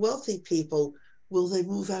taxes on wealthy people, will they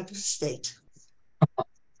move out of the state?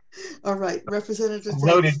 All right, Representative.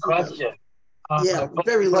 Loaded question. Yeah,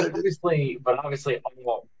 very loaded. But obviously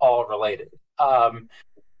all related.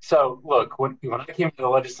 So look, when I came to the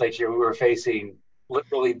legislature, we were facing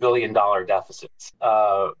literally billion-dollar deficits,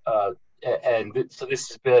 and so this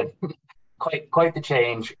has been quite the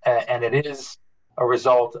change, and it is a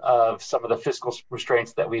result of some of the fiscal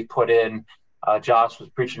restraints that we've put in. Josh was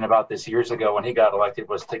preaching about this years ago when he got elected,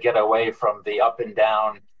 was to get away from the up and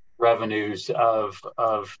down revenues of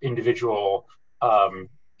individual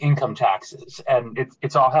income taxes, and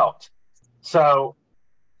it's all helped. So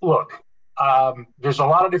look, there's a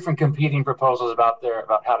lot of different competing proposals out there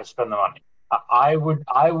about how to spend the money. I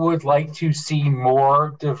would like to see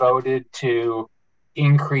more devoted to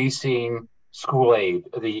increasing school aid,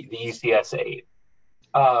 the ECS aid.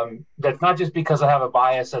 That's not just because I have a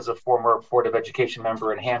bias as a former Board of Education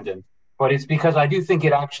member in Hamden, but it's because I do think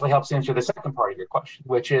it actually helps answer the second part of your question,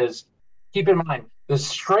 which is, keep in mind, the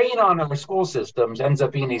strain on our school systems ends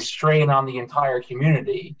up being a strain on the entire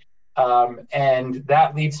community. And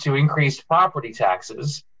that leads to increased property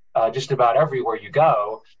taxes just about everywhere you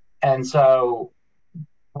go. And so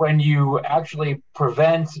when you actually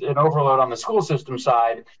prevent an overload on the school system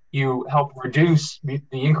side, you help reduce the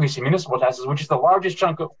increase in municipal taxes, which is the largest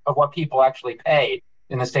chunk of what people actually pay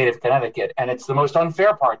in the state of Connecticut. And it's the most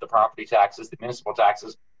unfair part, the property taxes, the municipal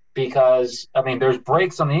taxes, because, I mean, there's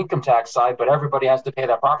breaks on the income tax side, but everybody has to pay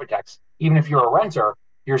that property tax. Even if you're a renter,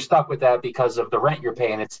 you're stuck with that because of the rent you're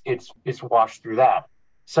paying. It's washed through that.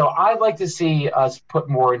 So I'd like to see us put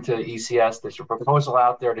more into ECS. There's a proposal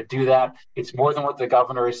out there to do that. It's more than what the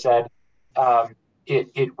governor has said.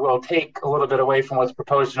 It will take a little bit away from what's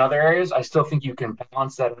proposed in other areas. I still think you can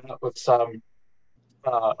balance that out with some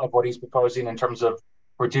of what he's proposing in terms of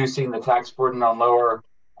reducing the tax burden on lower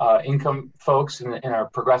income folks in our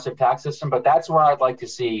progressive tax system. But that's where I'd like to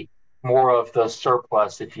see more of the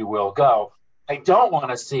surplus, if you will, go. I don't want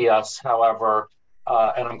to see us, however,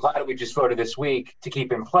 and I'm glad we just voted this week to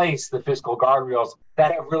keep in place the fiscal guardrails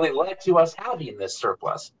that have really led to us having this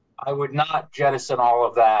surplus. I would not jettison all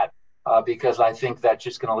of that because I think that's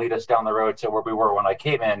just going to lead us down the road to where we were when I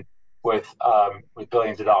came in with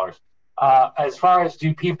billions of dollars. As far as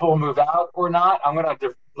do people move out or not, I'm going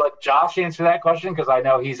to let Josh answer that question because I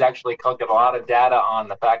know he's actually collected a lot of data on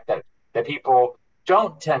the fact that people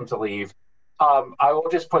don't tend to leave. I will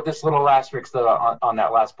just put this little asterisk on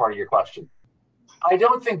that last part of your question. I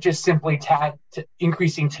don't think just simply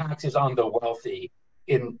increasing taxes on the wealthy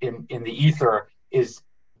in the ether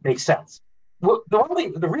makes sense.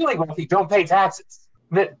 The really wealthy don't pay taxes.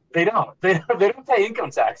 They don't pay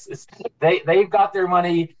income taxes. They've got their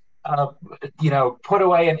money, put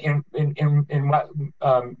away in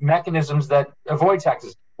mechanisms that avoid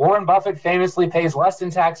taxes. Warren Buffett famously pays less in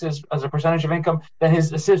taxes as a percentage of income than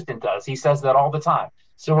his assistant does. He says that all the time.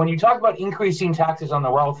 So when you talk about increasing taxes on the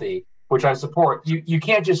wealthy, which I support, you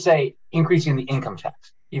can't just say increasing the income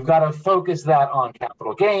tax. You've got to focus that on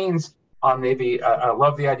capital gains, on maybe, I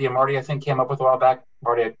love the idea Marty, I think, came up with a while back.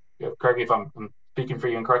 Marty, correct me if I'm speaking for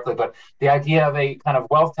you incorrectly, but the idea of a kind of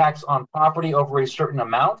wealth tax on property over a certain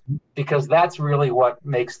amount, because that's really what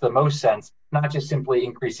makes the most sense, not just simply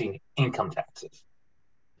increasing income taxes.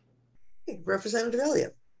 Representative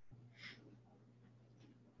Elliott.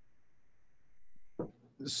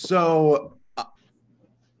 So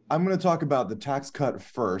I'm going to talk about the tax cut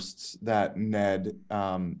first that Ned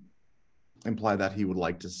implied that he would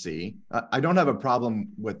like to see. I don't have a problem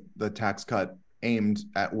with the tax cut aimed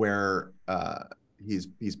at where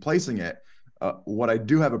he's placing it. What I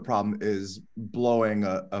do have a problem is blowing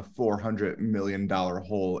a $400 million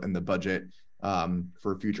hole in the budget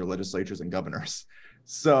for future legislatures and governors.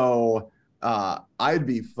 So I'd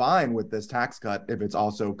be fine with this tax cut if it's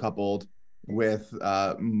also coupled with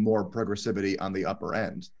more progressivity on the upper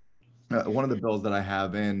end. One of the bills that I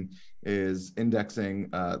have in is indexing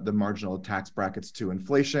the marginal tax brackets to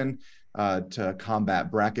inflation to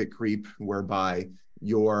combat bracket creep, whereby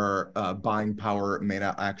your buying power may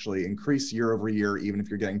not actually increase year over year, even if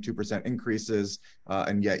you're getting 2% increases,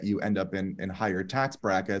 and yet you end up in higher tax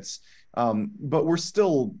brackets. But we're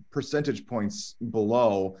still percentage points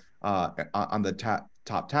below on the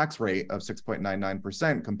top tax rate of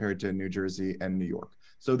 6.99% compared to New Jersey and New York.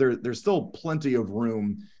 So there's still plenty of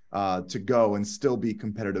room to go and still be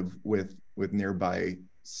competitive with nearby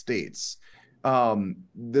states.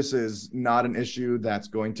 This is not an issue that's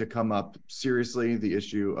going to come up seriously, the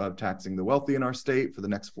issue of taxing the wealthy in our state for the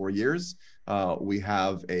next 4 years. We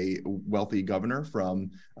have a wealthy governor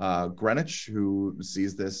from Greenwich who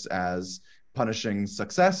sees this as punishing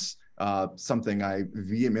success, something I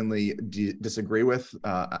vehemently disagree with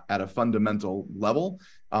at a fundamental level.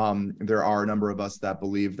 There are a number of us that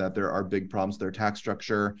believe that there are big problems with their tax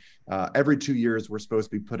structure. Every 2 years, we're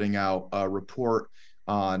supposed to be putting out a report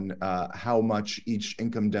on how much each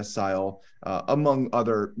income decile, among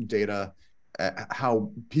other data,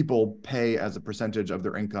 how people pay as a percentage of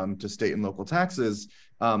their income to state and local taxes.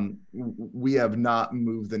 We have not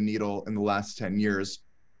moved the needle in the last 10 years.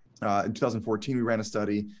 In 2014, we ran a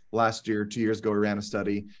study. Last year, 2 years ago, we ran a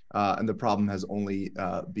study, and the problem has only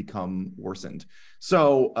become worsened.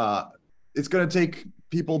 So it's going to take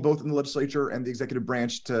people both in the legislature and the executive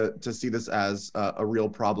branch to see this as a real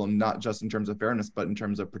problem, not just in terms of fairness, but in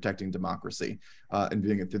terms of protecting democracy and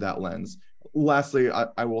viewing it through that lens. Lastly,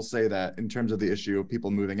 I will say that in terms of the issue of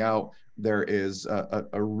people moving out, there is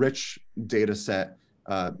a rich data set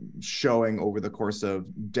showing over the course of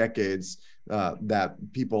decades that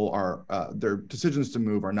people are, their decisions to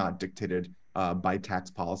move are not dictated by tax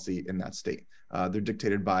policy in that state. They're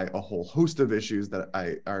dictated by a whole host of issues that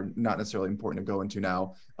are not necessarily important to go into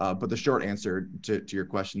now. But the short answer to your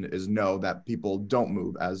question is no, that people don't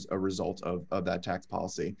move as a result of that tax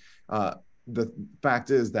policy. The fact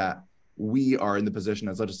is that we are in the position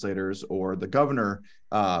as legislators or the governor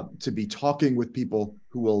to be talking with people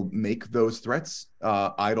who will make those threats,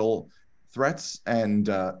 idle threats, and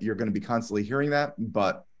you're going to be constantly hearing that.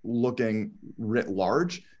 But looking writ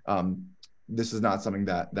large, this is not something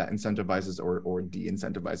that incentivizes or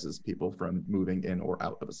de-incentivizes people from moving in or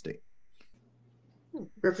out of a state.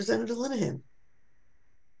 Representative Linehan.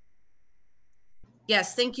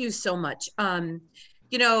 Yes, thank you so much.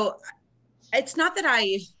 You know, it's not that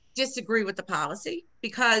I disagree with the policy,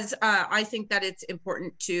 because I think that it's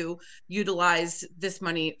important to utilize this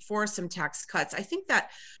money for some tax cuts. I think that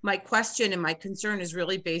my question and my concern is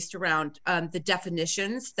really based around the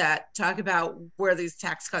definitions that talk about where these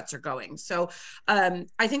tax cuts are going. So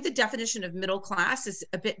I think the definition of middle class is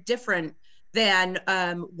a bit different than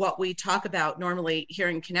what we talk about normally here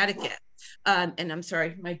in Connecticut. And I'm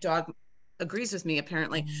sorry, my dog agrees with me,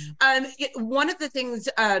 apparently. One of the things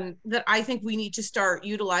that I think we need to start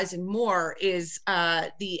utilizing more is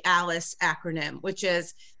the ALICE acronym, which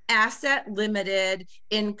is asset limited,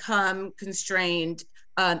 income constrained,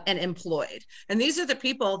 and employed. And these are the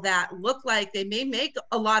people that look like they may make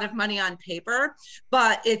a lot of money on paper,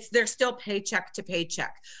 but they're still paycheck to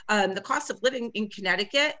paycheck. The cost of living in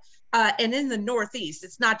Connecticut and in the Northeast,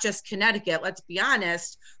 it's not just Connecticut, let's be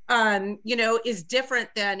honest, you know, is different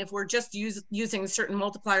than if we're just using certain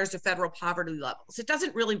multipliers of federal poverty levels. It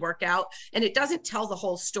doesn't really work out, and it doesn't tell the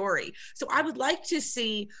whole story. So I would like to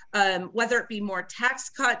see whether it be more tax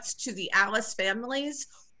cuts to the ALICE families,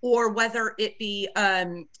 or whether it be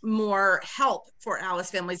more help for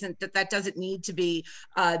ALICE families, and that doesn't need to be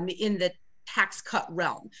in the tax cut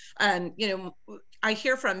realm. You know, I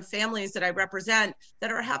hear from families that I represent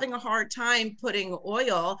that are having a hard time putting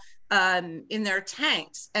oil in their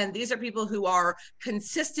tanks. And these are people who are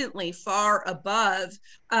consistently far above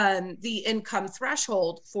the income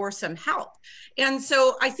threshold for some help. And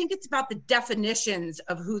so I think it's about the definitions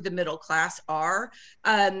of who the middle class are.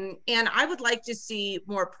 And I would like to see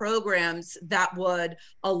more programs that would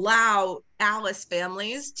allow ALICE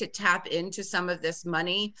families to tap into some of this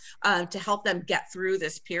money to help them get through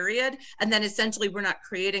this period. And then essentially we're not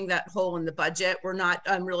creating that hole in the budget. We're not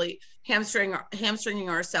really hamstringing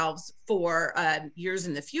ourselves for years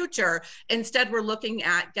in the future. Instead, we're looking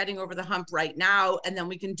at getting over the hump right now, and then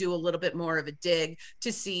we can do a little bit more of a dig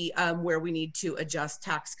to see where we need to adjust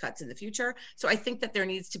tax cuts in the future. So I think that there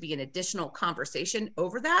needs to be an additional conversation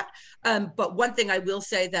over that. But one thing I will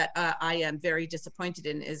say that I am very disappointed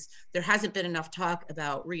in is there hasn't been enough talk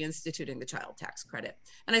about reinstituting the child tax credit.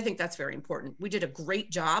 And I think that's very important. We did a great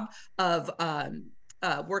job of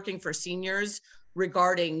working for seniors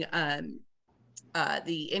regarding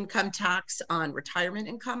the income tax on retirement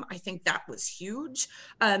income. I think that was huge.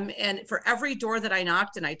 And for every door that I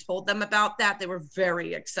knocked and I told them about that, they were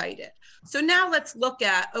very excited. So now let's look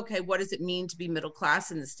at, okay, what does it mean to be middle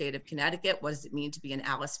class in the state of Connecticut? What does it mean to be an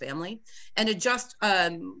ALICE family? And adjust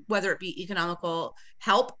whether it be economical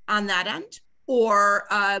help on that end, or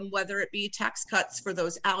whether it be tax cuts for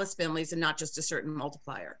those ALICE families and not just a certain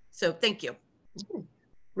multiplier. So thank you.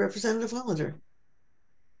 Representative Hollander.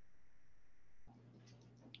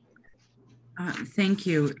 Thank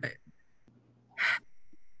you.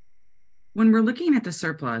 When we're looking at the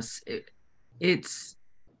surplus,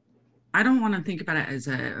 I don't want to think about it as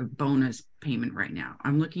a bonus payment right now.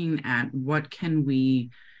 I'm looking at what can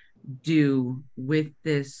we do with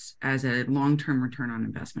this as a long-term return on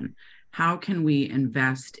investment. How can we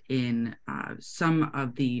invest in some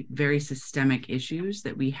of the very systemic issues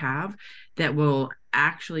that we have that will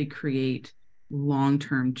actually create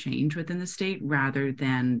long-term change within the state rather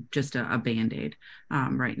than just a Band-Aid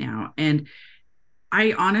right now? And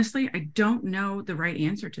I don't know the right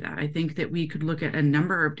answer to that. I think that we could look at a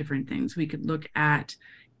number of different things. We could look at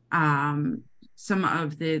some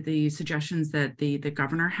of the suggestions that the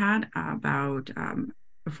governor had about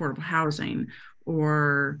affordable housing,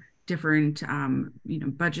 or different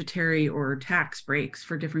budgetary or tax breaks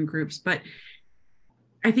for different groups. But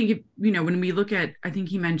I think when we look at, I think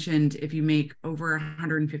he mentioned if you make over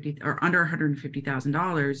 $150,000 or under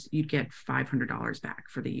 $150,000, you'd get $500 back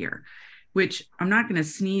for the year, which I'm not going to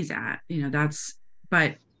sneeze at.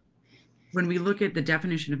 But when we look at the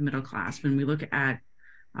definition of middle class, when we look at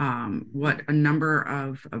what a number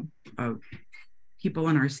of people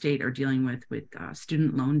in our state are dealing with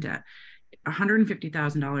student loan debt,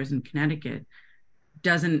 $150,000 in Connecticut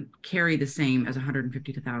doesn't carry the same as $150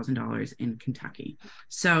 to $1,000 in Kentucky.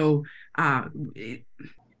 So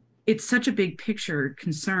it's such a big picture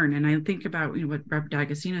concern. And I think about what Rep.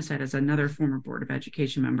 D'Agostino said as another former Board of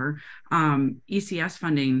Education member. ECS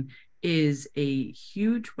funding is a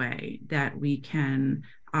huge way that we can,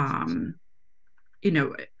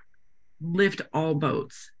 lift all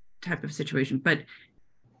boats type of situation. But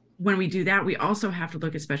when we do that, we also have to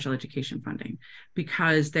look at special education funding,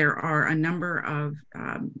 because there are a number of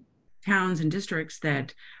towns and districts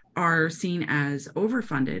that are seen as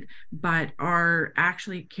overfunded, but are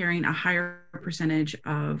actually carrying a higher percentage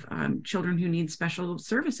of children who need special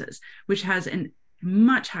services, which has a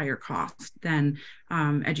much higher cost than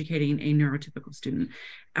educating a neurotypical student.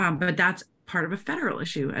 But that's part of a federal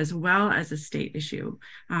issue as well as a state issue.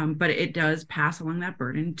 But it does pass along that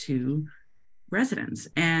burden to residents.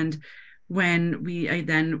 And when we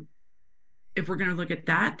if we're going to look at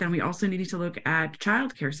that, then we also need to look at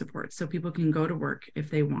childcare support so people can go to work if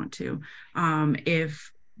they want to.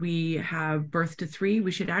 If we have birth to 3,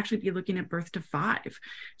 we should actually be looking at birth to 5.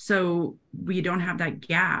 So we don't have that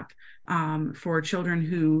gap for children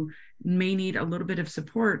who may need a little bit of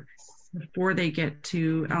support before they get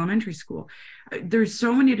to elementary school. There's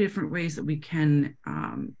so many different ways that we can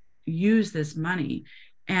use this money.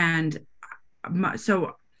 And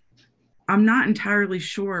so I'm not entirely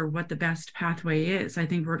sure what the best pathway is. I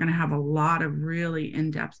think we're going to have a lot of really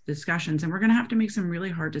in-depth discussions, and we're going to have to make some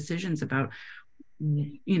really hard decisions about,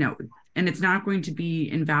 and it's not going to be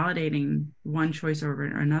invalidating one choice over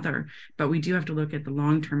another, but we do have to look at the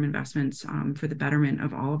long-term investments for the betterment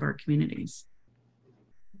of all of our communities.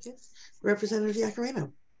 Okay. Representative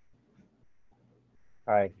Yacarino.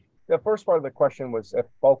 Hi. The first part of the question was if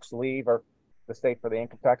folks leave or the state for the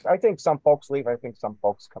income tax. I think some folks leave. I think some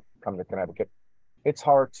folks come to Connecticut. It's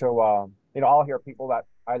hard to, I'll hear people that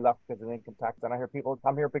I left because of the income tax, and I hear people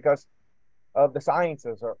come here because of the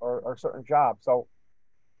sciences or certain jobs. So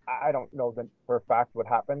I don't know for a fact what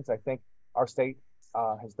happens. I think our state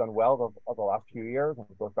has done well over the last few years.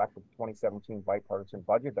 It goes back to the 2017 bipartisan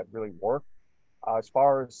budget that really worked. As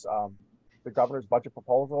far as the governor's budget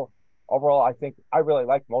proposal, overall, I think I really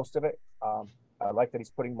like most of it. I like that he's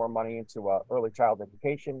putting more money into early child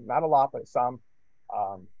education. Not a lot, but some.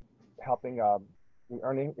 Helping the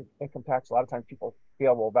earning income tax. A lot of times people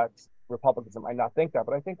feel, well, that's Republicans might not think that,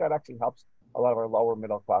 but I think that actually helps a lot of our lower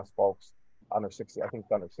middle class folks under 60. I think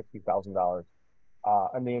it's under $60,000.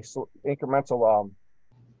 And the incremental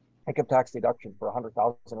income tax deduction for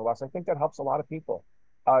 100,000 or less. I think that helps a lot of people.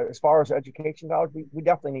 As far as education dollars, we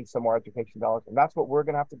definitely need some more education dollars, and that's what we're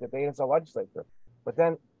going to have to debate as a legislature. But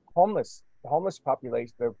then the homeless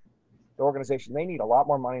population, the organization, they need a lot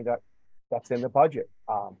more money that's in the budget.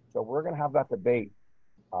 So we're going to have that debate.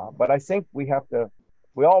 But I think we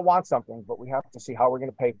all want something, but we have to see how we're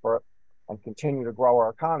going to pay for it and continue to grow our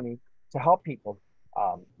economy to help people.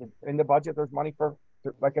 In the budget, there's money for,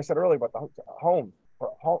 like I said earlier, about the home,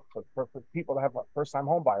 for people that have first-time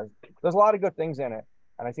home buyers. There's a lot of good things in it.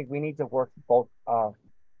 And I think we need to work both,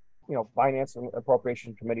 finance and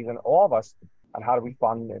appropriation committees and all of us on how do we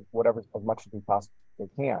fund it, whatever, as much as we possibly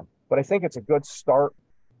can. But I think it's a good start,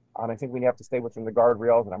 and I think we have to stay within the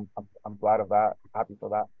guardrails, and I'm glad of that, happy for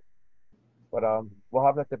that. But we'll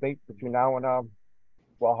have that debate between now and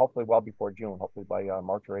hopefully well before June, hopefully by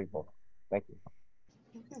March or April. Thank you.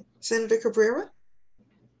 Okay. Senator Cabrera.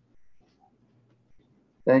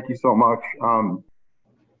 Thank you so much.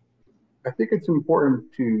 I think it's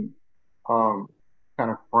important to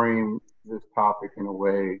kind of frame this topic in a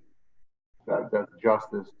way that does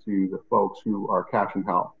justice to the folks who are catching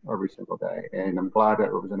hell every single day. And I'm glad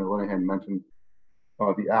that Representative Linehan mentioned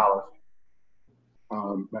the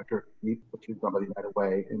ALICE metric, which is done by the United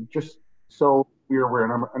Way. And just so we're aware,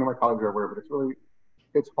 and I know my colleagues are aware, but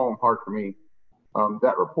it's home hard for me.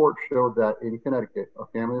 That report showed that in Connecticut, a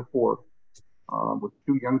family of 4 with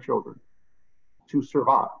 2 young children, to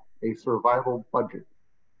survive, a survival budget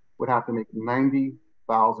would have to make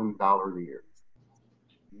 $90,000 a year.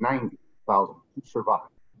 $90,000 to survive.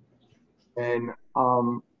 And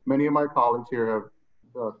many of my colleagues here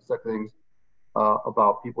have said things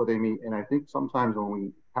about people they meet. And I think sometimes when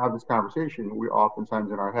we have this conversation, we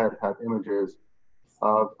oftentimes in our head have images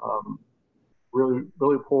of really,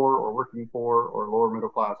 really poor or working poor or lower middle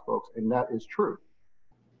class folks. And that is true.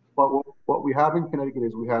 But what we have in Connecticut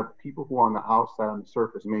is we have people who on the outside, on the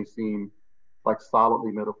surface, may seem like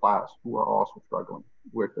solidly middle class, who are also struggling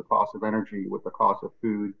with the cost of energy, with the cost of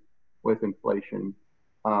food, with inflation.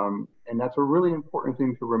 And that's a really important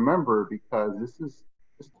thing to remember, because this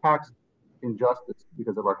tax injustice,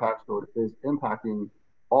 because of our tax code, is impacting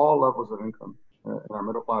all levels of income. in our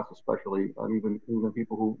middle class especially, and even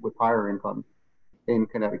people who with higher income in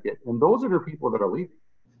Connecticut. And those are the people that are leaving.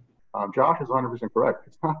 Josh is 100% correct.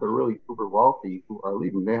 It's not the really uber wealthy who are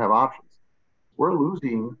leaving. They have options. We're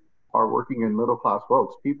losing our working and middle class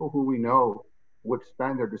folks, people who we know would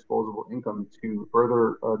spend their disposable income to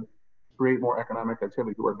further create more economic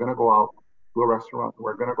activity, who are going to go out to a restaurant, who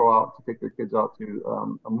are going to go out to take their kids out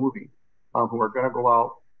to a movie, who are going to go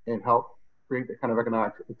out and help create the kind of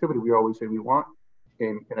economic activity we always say we want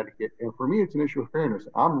in Connecticut. And for me, it's an issue of fairness.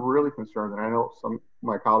 I'm really concerned, and I know some of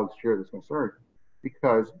my colleagues share this concern,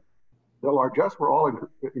 because the largesse we're all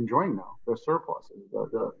enjoying now, the surpluses,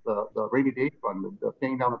 the rainy day fund, the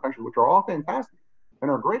paying down the pensions, which are all fantastic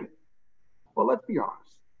and are great. But let's be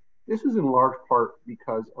honest, this is in large part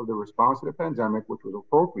because of the response to the pandemic, which was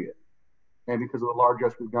appropriate, and because of the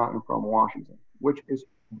largesse we've gotten from Washington, which is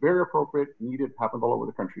very appropriate, needed, happened all over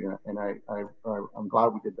the country, and I'm glad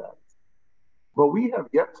we did that. But we have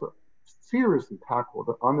yet to seriously tackle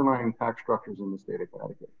the underlying tax structures in the state of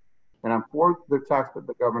Connecticut. And I'm for the tax that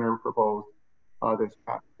the governor proposed this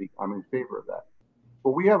past week. I'm in favor of that.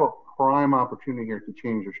 But we have a prime opportunity here to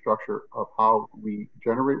change the structure of how we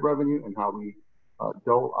generate revenue and how we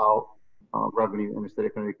dole out revenue in the state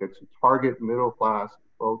of Connecticut to target middle class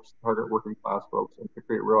folks, target working class folks, and to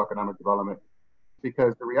create real economic development.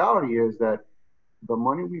 Because the reality is that the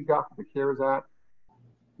money we got from the CARES Act,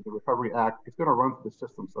 the Recovery Act, it's going to run through the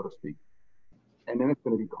system, so to speak, and then it's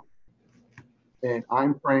going to be gone. And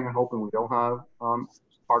I'm praying and hoping we don't have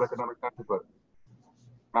hard economic times, but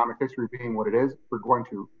economic history being what it is, we're going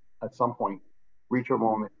to, at some point, reach a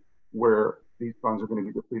moment where these funds are going to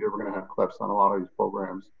be depleted. We're going to have cliffs on a lot of these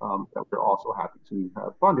programs that we're also happy to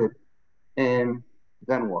have funded. And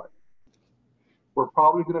then what? We're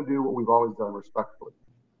probably going to do what we've always done respectfully,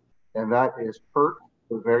 and that is hurt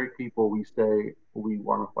the very people we say we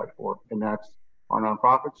want to fight for, and that's our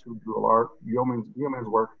nonprofits who do a lot of yeoman's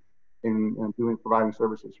work in providing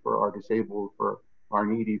services for our disabled, for our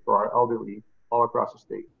needy, for our elderly, all across the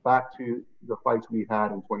state. Back to the fights we had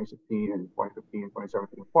in 2016 and 2015 and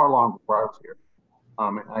 2017, far long before I was here.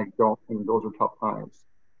 And those are tough times.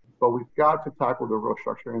 But we've got to tackle the real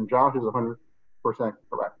structure, and Josh is 100%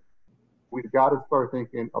 correct. We've got to start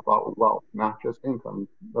thinking about wealth, not just income.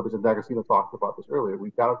 Representative D'Agostino talked about this earlier.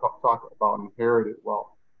 We've got to talk about inherited wealth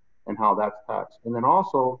and how that's taxed. And then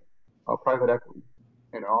also private equity,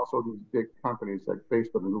 and also these big companies like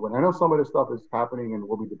Facebook and Google. And I know some of this stuff is happening and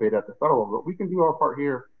will be debated at the federal level, but we can do our part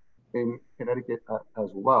here in Connecticut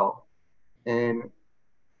as well. And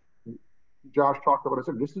Josh talked about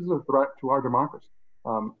it. This is a threat to our democracy.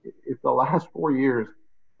 If the last 4 years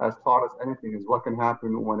has taught us anything, is what can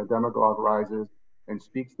happen when a demagogue rises and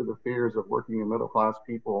speaks to the fears of working and middle class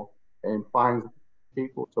people and finds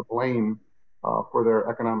people to blame for their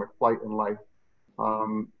economic plight in life.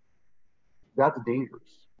 That's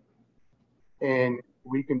dangerous. And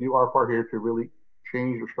we can do our part here to really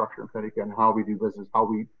change the structure in Connecticut and how we do business, how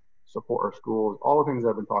we support our schools, all the things that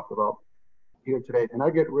have been talked about here today. And I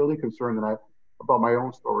get really concerned about my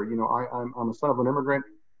own story. You know, I'm a son of an immigrant.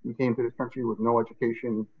 We came to this country with no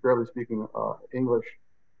education, barely speaking English.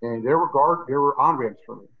 And there were on-ramps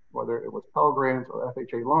for me, whether it was Pell Grants or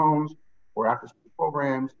FHA loans or after-school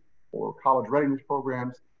programs or college readiness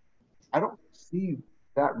programs. I don't see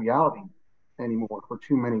that reality anymore for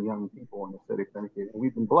too many young people in the state of Connecticut. And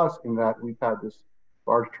we've been blessed in that we've had this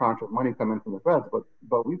large tranche of money come in from the feds,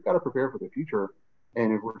 but we've got to prepare for the future.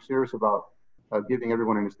 And if we're serious about giving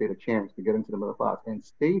everyone in the state a chance to get into the middle class and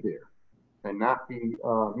stay there and not be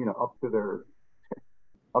up to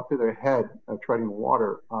their head treading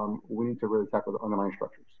water, we need to really tackle the underlying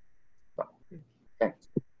structures. So, thanks.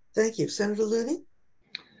 Thank you. Senator Looney?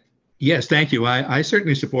 Yes, thank you. I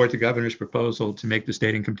certainly support the governor's proposal to make the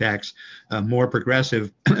state income tax more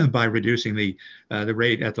progressive by reducing the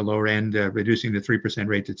rate at the lower end, reducing the 3%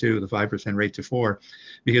 rate to 2%, the 5% rate to 4%,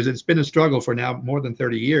 because it's been a struggle for now more than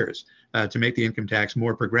 30 years to make the income tax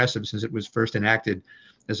more progressive since it was first enacted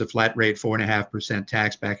as a flat rate 4.5%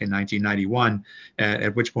 tax back in 1991,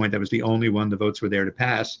 at which point that was the only one the votes were there to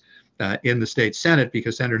pass in the state Senate,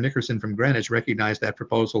 because Senator Nickerson from Greenwich recognized that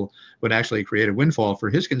proposal would actually create a windfall for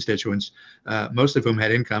his constituents, most of whom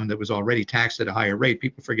had income that was already taxed at a higher rate.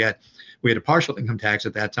 People forget we had a partial income tax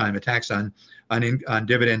at that time, a tax on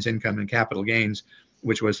dividends, income, and capital gains,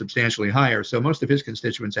 which was substantially higher. So most of his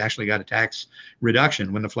constituents actually got a tax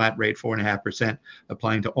reduction when the flat rate 4.5%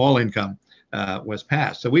 applying to all income was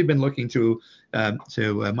passed. So we've been looking to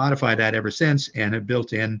modify that ever since and have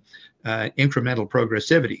built in incremental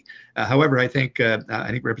progressivity. However, I think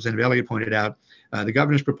Representative Elliott pointed out the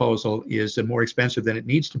governor's proposal is more expensive than it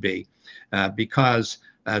needs to be because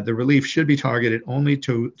the relief should be targeted only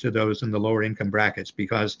to those in the lower income brackets,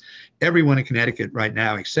 because everyone in Connecticut right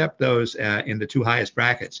now, except those in the two highest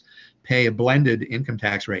brackets, pay a blended income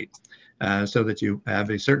tax rate. So that you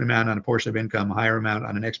have a certain amount on a portion of income, a higher amount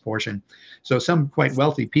on the next portion. So some quite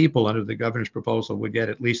wealthy people under the governor's proposal would get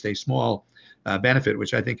at least a small benefit,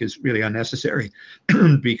 which I think is really unnecessary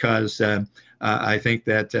because I think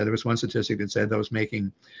that there was one statistic that said those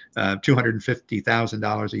making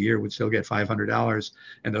 $250,000 a year would still get $500,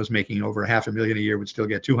 and those making over $500,000 a year would still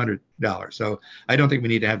get $200. So I don't think we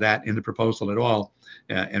need to have that in the proposal at all,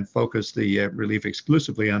 and focus the relief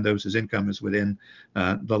exclusively on those whose income is within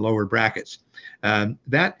the lower brackets.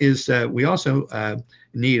 That is, we also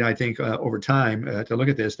need, I think, over time to look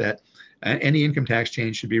at this, that any income tax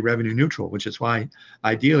change should be revenue neutral, which is why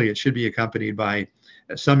ideally it should be accompanied by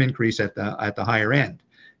some increase at the higher end.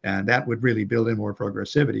 And that would really build in more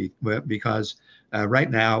progressivity, because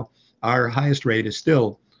right now our highest rate is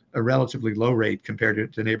still a relatively low rate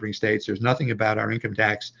compared to neighboring states. There's nothing about our income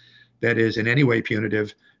tax that is in any way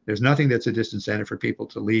punitive. There's nothing that's a disincentive for people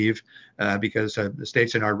to leave, because the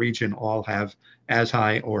states in our region all have as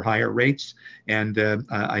high or higher rates. And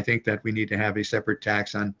I think that we need to have a separate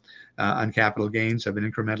tax on capital gains of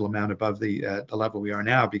an incremental amount above the level we are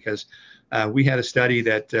now, because we had a study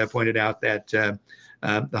that pointed out that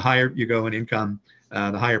the higher you go in income,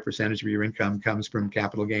 the higher percentage of your income comes from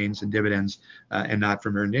capital gains and dividends, and not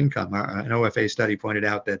from earned income. An OFA study pointed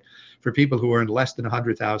out that for people who earn less than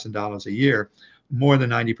 $100,000 a year, more than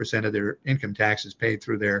 90% of their income tax is paid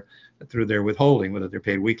through their withholding, whether they're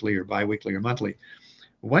paid weekly or biweekly or monthly.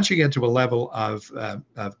 Once you get to a level of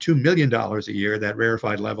 $2 million a year, that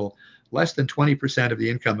rarefied level, less than 20% of the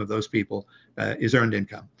income of those people is earned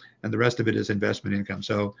income, and the rest of it is investment income.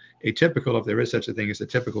 So a typical, if there is such a thing as a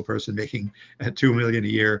typical person making $2 million a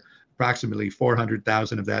year, approximately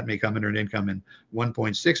 400,000 of that may come in earned income, and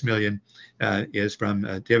 1.6 million is from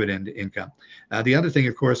dividend income. The other thing,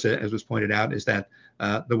 of course, as was pointed out, is that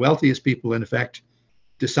the wealthiest people, in effect,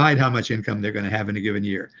 decide how much income they're going to have in a given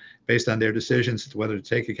year based on their decisions as to whether to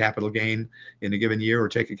take a capital gain in a given year or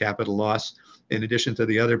take a capital loss, in addition to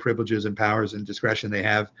the other privileges and powers and discretion they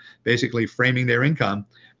have. Basically framing their income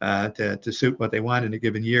to suit what they want in a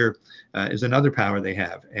given year is another power they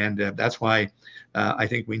have. And that's why I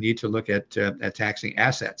think we need to look at taxing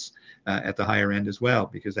assets at the higher end as well,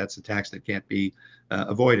 because that's a tax that can't be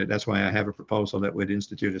avoided. That's why I have a proposal that would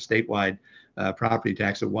institute a statewide property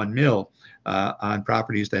tax of $1 million on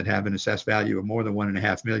properties that have an assessed value of more than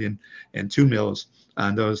 $1.5 million, and $2 million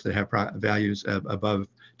on those that have values above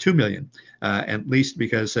 $2 million, at least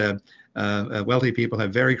because wealthy people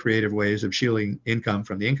have very creative ways of shielding income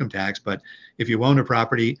from the income tax. But if you own a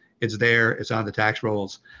property, it's there, it's on the tax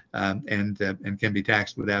rolls, and can be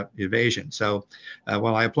taxed without evasion. So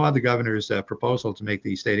while I applaud the governor's proposal to make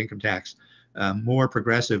the state income tax more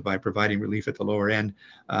progressive by providing relief at the lower end,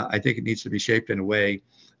 I think it needs to be shaped in a way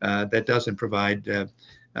that doesn't provide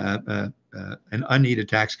an unneeded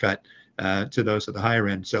tax cut to those at the higher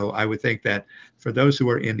end. So I would think that for those who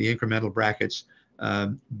are in the incremental brackets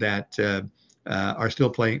that are still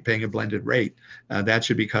paying a blended rate, that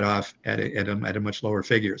should be cut off at a much lower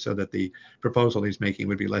figure, so that the proposal he's making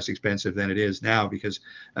would be less expensive than it is now, because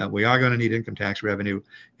we are going to need income tax revenue.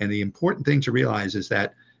 And the important thing to realize is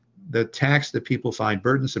that the tax that people find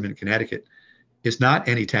burdensome in Connecticut is not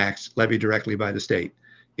any tax levied directly by the state.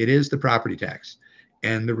 It is the property tax.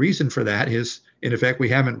 And the reason for that is, in effect, we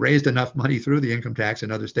haven't raised enough money through the income tax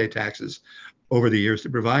and other state taxes over the years to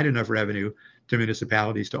provide enough revenue to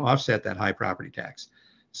municipalities to offset that high property tax.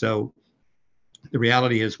 So the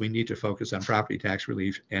reality is we need to focus on property tax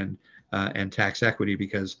relief and tax equity,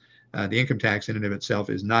 because the income tax in and of itself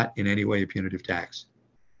is not in any way a punitive tax.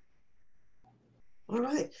 All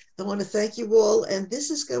right. I want to thank you all. And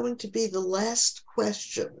this is going to be the last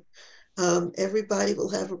question. Everybody will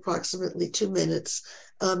have approximately 2 minutes.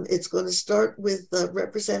 It's going to start with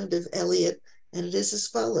Representative Elliott, and it is as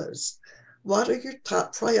follows. What are your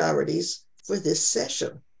top priorities for this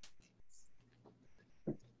session?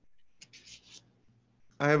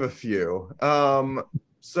 I have a few.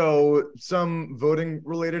 So some voting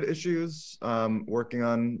related issues, working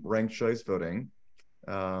on ranked choice voting.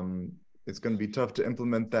 It's going to be tough to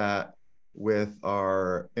implement that with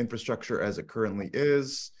our infrastructure as it currently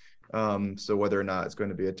is. So whether or not it's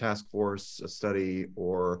going to be a task force, a study,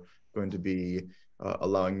 or going to be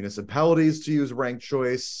allowing municipalities to use ranked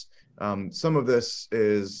choice. Some of this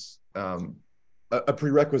is a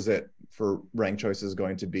prerequisite for ranked choice is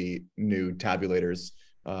going to be new tabulators,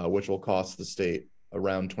 which will cost the state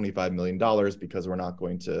around $25 million, because we're not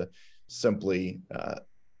going to simply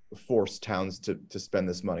force towns to spend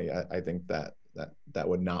this money. I think that that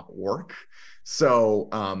would not work. So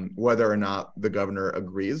whether or not the governor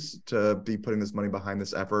agrees to be putting this money behind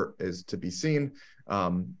this effort is to be seen.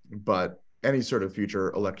 But any sort of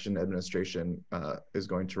future election administration is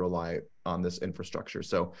going to rely on this infrastructure.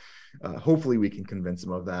 So hopefully we can convince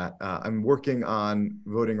them of that. I'm working on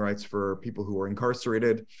voting rights for people who are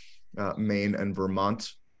incarcerated. Maine and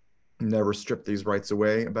Vermont never stripped these rights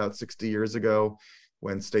away about 60 years ago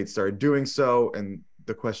when states started doing so. And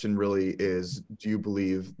the question really is, do you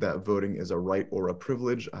believe that voting is a right or a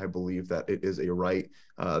privilege? I believe that it is a right.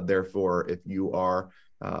 Therefore, if you are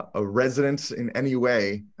a resident in any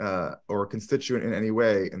way or a constituent in any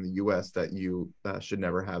way in the US, that you should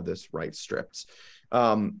never have this right stripped.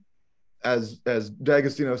 As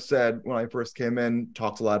D'Agostino said when I first came in,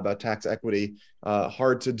 talked a lot about tax equity.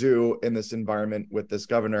 Hard to do in this environment with this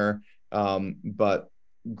governor, but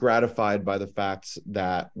gratified by the fact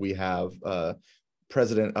that we have a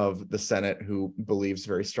president of the Senate who believes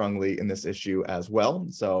very strongly in this issue as well.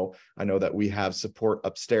 So I know that we have support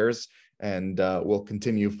upstairs, and we'll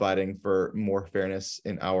continue fighting for more fairness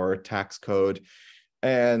in our tax code.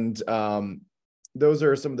 And those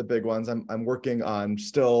are some of the big ones. I'm working on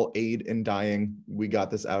still aid in dying. We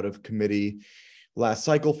got this out of committee last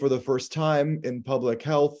cycle for the first time in public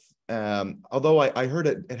health. Although I heard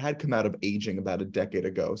it had come out of aging about a decade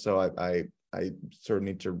ago. So I sort of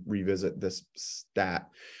need to revisit this stat.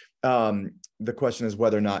 The question is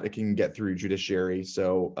whether or not it can get through judiciary.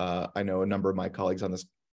 So I know a number of my colleagues on this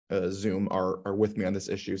Zoom are with me on this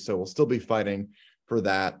issue. So we'll still be fighting for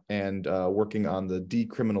that, and working on the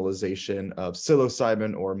decriminalization of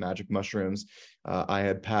psilocybin or magic mushrooms. I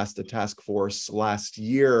had passed a task force last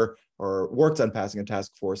year, or worked on passing a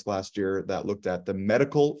task force last year that looked at the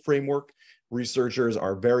medical framework. Researchers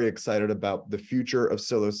are very excited about the future of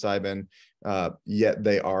psilocybin, yet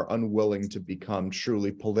they are unwilling to become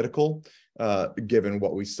truly political, given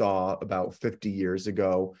what we saw about 50 years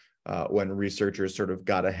ago, when researchers sort of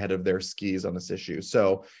got ahead of their skis on this issue.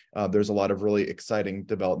 So there's a lot of really exciting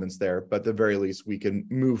developments there, but at the very least, we can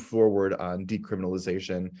move forward on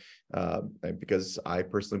decriminalization, because I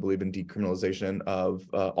personally believe in decriminalization of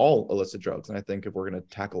all illicit drugs. And I think if we're going to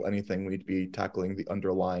tackle anything, we need to be tackling the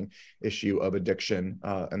underlying issue of addiction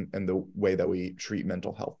and the way that we treat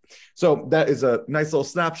mental health. So that is a nice little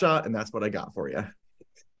snapshot, and that's what I got for you.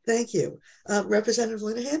 Thank you. Representative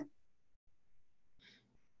Linehan?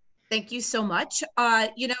 Thank you so much.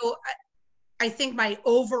 I think my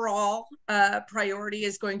overall priority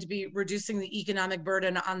is going to be reducing the economic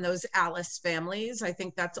burden on those ALICE families. I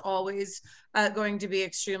think that's always going to be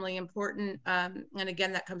extremely important. And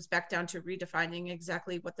again, that comes back down to redefining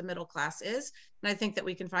exactly what the middle class is. And I think that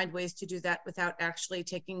we can find ways to do that without actually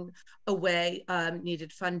taking away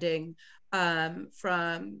needed funding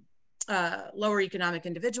from lower economic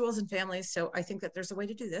individuals and families. So I think that there's a way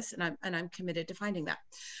to do this, and I'm committed to finding that.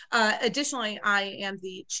 Additionally, I am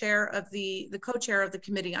the chair of the co-chair of the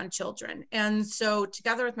Committee on Children. And so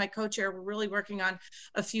together with my co-chair, we're really working on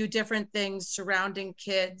a few different things surrounding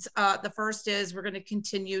kids. The first is we're going to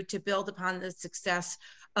continue to build upon the success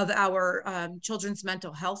of our children's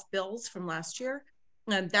mental health bills from last year.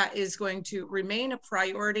 And that is going to remain a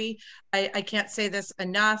priority. I can't say this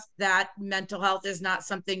enough, that mental health is not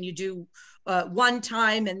something you do one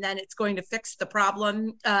time and then it's going to fix the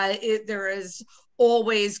problem. There is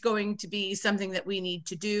always going to be something that we need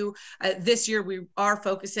to do. This year, we are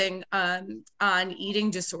focusing on eating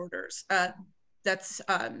disorders. That's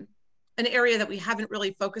an area that we haven't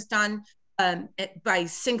really focused on by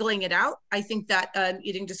singling it out. I think that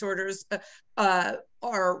eating disorders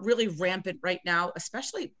are really rampant right now,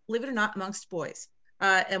 especially, believe it or not, amongst boys.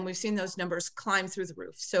 And we've seen those numbers climb through the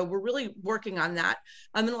roof. So we're really working on that.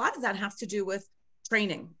 And a lot of that has to do with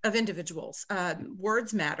training of individuals.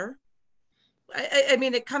 Words matter. I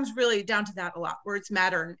mean, it comes really down to that a lot. Words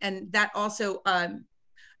matter. And that also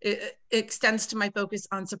it extends to my focus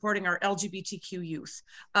on supporting our LGBTQ youth.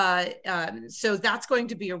 So that's going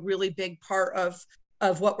to be a really big part of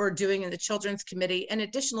what we're doing in the Children's Committee. And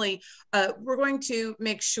additionally, we're going to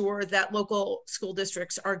make sure that local school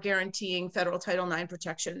districts are guaranteeing federal Title IX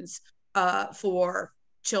protections for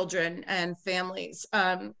children and families,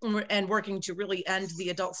 and working to really end the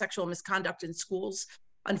adult sexual misconduct in schools.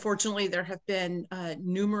 Unfortunately, there have been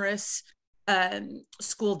numerous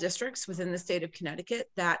school districts within the state of Connecticut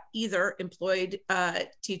that either employed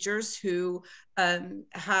teachers who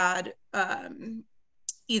had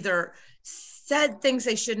either said things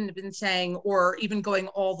they shouldn't have been saying, or even going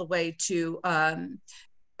all the way to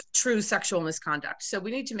true sexual misconduct. So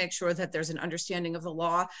we need to make sure that there's an understanding of the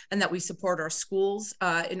law and that we support our schools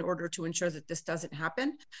in order to ensure that this doesn't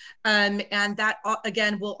happen. And that,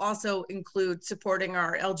 again, will also include supporting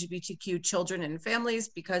our LGBTQ children and families,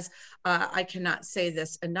 because I cannot say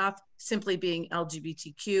this enough. Simply being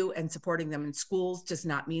LGBTQ and supporting them in schools does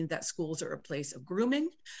not mean that schools are a place of grooming.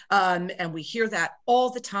 And we hear that all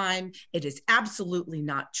the time. It is absolutely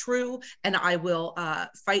not true. And I will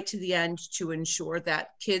fight to the end to ensure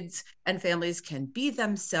that kids and families can be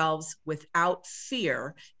themselves without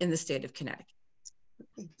fear in the state of Connecticut.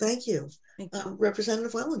 Thank you.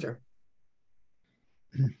 Representative Wellinger.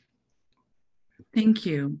 Thank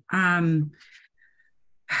you.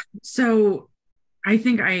 So I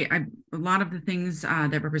think a lot of the things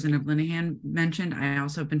that Representative Linehan mentioned, I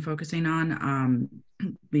also have been focusing on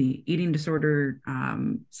the eating disorder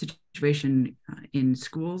situation in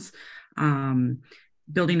schools,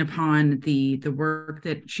 building upon the work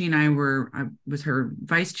that she and I was her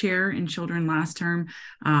vice chair in children last term,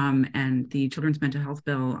 and the children's mental health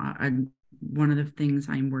bill. One of the things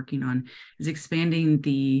I'm working on is expanding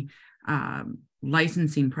the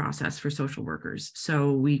licensing process for social workers,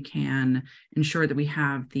 so we can ensure that we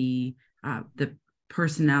have the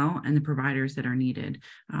personnel and the providers that are needed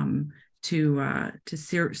to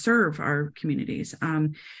serve our communities.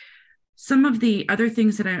 Some of the other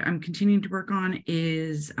things that I'm continuing to work on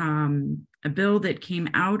is a bill that came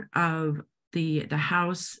out of the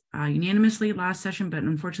House unanimously last session, but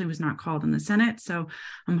unfortunately was not called in the Senate. So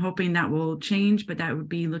I'm hoping that will change, but that would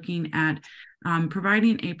be looking at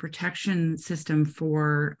providing a protection system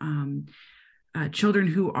for children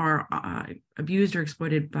who are abused or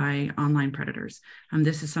exploited by online predators.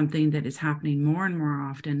 This is something that is happening more and more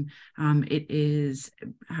often. It is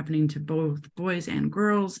happening to both boys and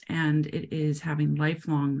girls, and it is having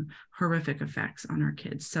lifelong horrific effects on our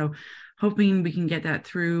kids. So hoping we can get that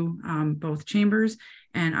through both chambers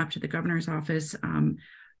and up to the governor's office.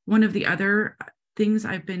 One of the other things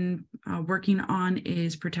I've been working on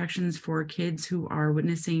is protections for kids who are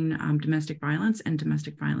witnessing domestic violence and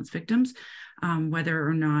domestic violence victims, whether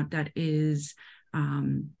or not that is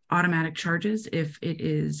automatic charges, if it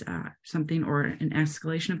is something, or an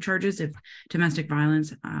escalation of charges if domestic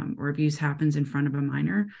violence or abuse happens in front of a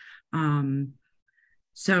minor.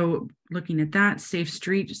 So looking at that, safe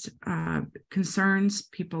streets concerns,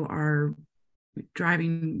 people are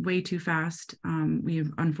driving way too fast.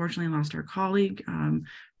 We've unfortunately lost our colleague,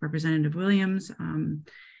 Representative Williams.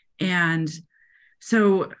 And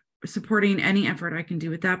so supporting any effort I can do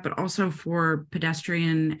with that, but also for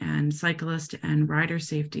pedestrian and cyclist and rider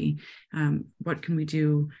safety. What can we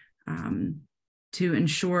do to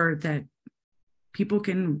ensure that people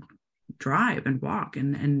can drive and walk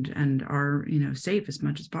and are, safe as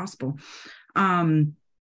much as possible?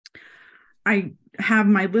 I have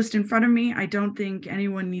my list in front of me. I don't think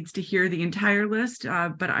anyone needs to hear the entire list,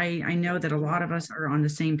 but I know that a lot of us are on the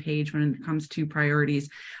same page when it comes to priorities.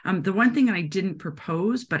 The one thing that I didn't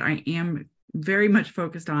propose, but I am very much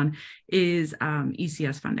focused on, is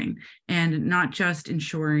ECS funding, and not just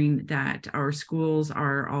ensuring that our schools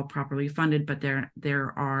are all properly funded, but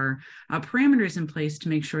there are parameters in place to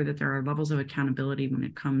make sure that there are levels of accountability when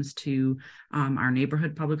it comes to our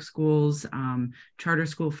neighborhood public schools, charter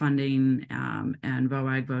school funding, and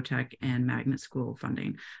VOAG, VOTEC, and magnet school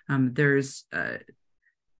funding. There's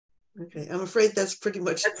okay, I'm afraid that's pretty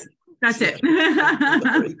much that's it.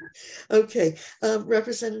 Okay,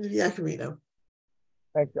 Representative Iaccarino.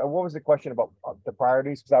 Thank you. What was the question about the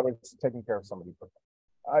priorities? Because I was taking care of somebody.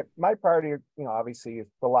 My priority, obviously, is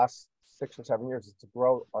the last 6 or 7 years is to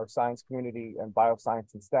grow our science community and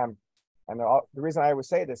bioscience and STEM. And the reason I always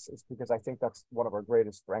say this is because I think that's one of our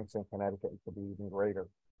greatest strengths in Connecticut, and could be even greater.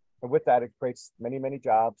 And with that, it creates many, many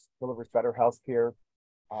jobs, delivers better healthcare,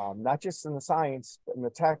 not just in the science, but in the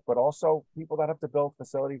tech, but also people that have to build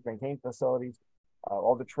facilities, maintain facilities,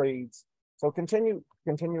 all the trades. So continue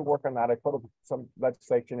work on that. I put some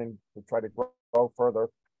legislation in to try to grow further,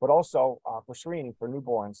 but also for screening for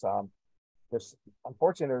newborns.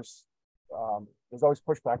 Unfortunately, there's always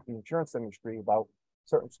pushback from the insurance industry about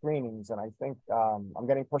certain screenings, and I think I'm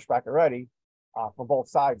getting pushback already from both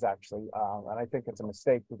sides, actually, and I think it's a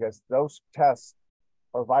mistake, because those tests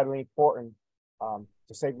are vitally important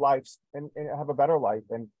to save lives and have a better life,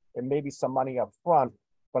 and maybe some money up front,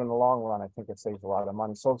 but in the long run, I think it saves a lot of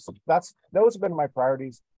money. So those have been my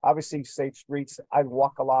priorities. Obviously, safe streets. I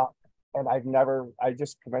walk a lot, and I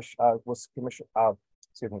just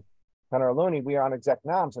Senator Looney, we are on exec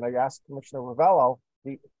noms, and I asked Commissioner Ravello,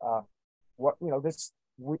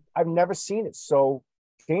 I've never seen it so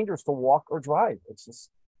dangerous to walk or drive. It's just,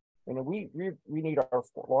 And we need our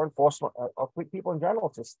law enforcement, our people in general,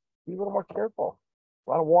 to be a little more careful. A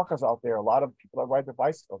lot of walkers out there, a lot of people that ride their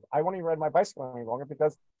bicycles. I won't even ride my bicycle any longer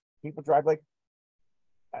because people drive like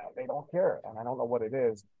they don't care, and I don't know what it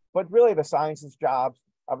is. But really, the science's jobs,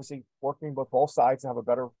 obviously, working with both sides to have a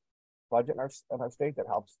better budget in our state that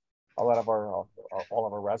helps a lot of all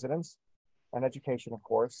of our residents, and education, of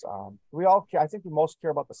course. We all care. I think we most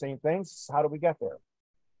care about the same things. How do we get there?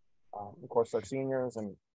 Of course, our seniors,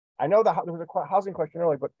 and I know that there was a housing question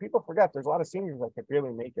earlier, but people forget there's a lot of seniors that could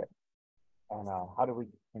barely make it. And how do we,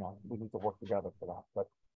 we need to work together for that. But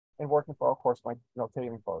and working for, of course, my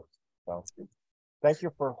taping folks. So thank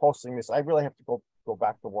you for hosting this. I really have to go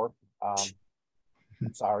back to work.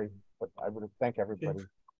 I'm sorry, but I would thank everybody.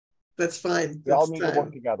 That's fine. We all need to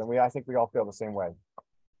work together. I think we all feel the same way.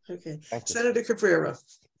 Okay. Thank you. Senator Cabrera.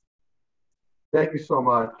 Thank you so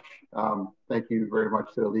much. Thank you very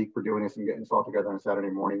much to the league for doing this and getting us all together on a Saturday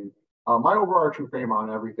morning. My overarching frame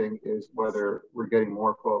on everything is whether we're getting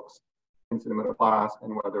more folks into the middle class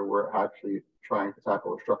and whether we're actually trying to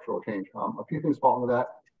tackle a structural change. A few things fall into that.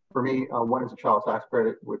 For me, one is a child tax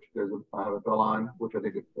credit, which I have a bill on, which I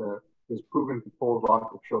think is proven to pull a lot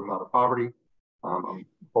of children out of poverty. I'm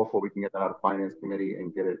hopeful we can get that out of Finance Committee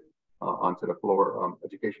and get it onto the floor.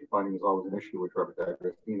 Education funding is always an issue, which Representative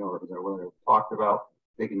Agostino, Representative Williams talked about.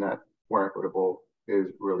 Making that more equitable is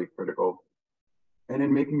really critical. And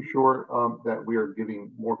then making sure that we are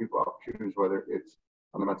giving more people opportunities, whether it's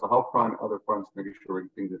on the mental health front, other fronts, making sure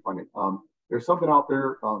things are funded. There's something out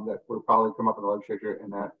there that will probably come up in the legislature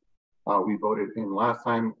and that we voted in last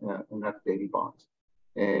time, and that's baby bonds.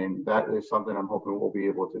 And that is something I'm hoping we'll be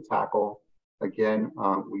able to tackle. Again,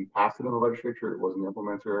 we passed it in the legislature. It wasn't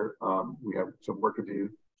implemented. We have some work to do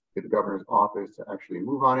with the governor's office to actually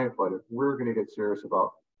move on it. But if we're going to get serious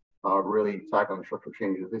about really tackling structural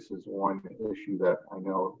changes, this is one issue that I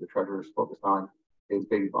know the treasurer is focused on, is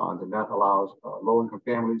baby bonds. And that allows low-income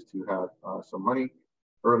families to have some money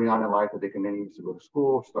early on in life that they can then use to go to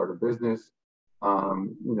school, start a business,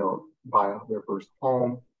 buy their first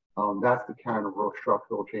home. That's the kind of real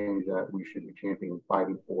structural change that we should be championing and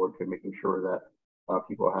fighting for, to making sure that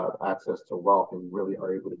people have access to wealth and really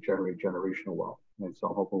are able to generate generational wealth. And so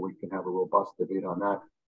I'm hoping we can have a robust debate on that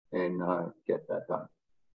and get that done.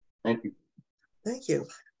 Thank you. Thank you.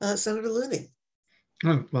 Senator Looney.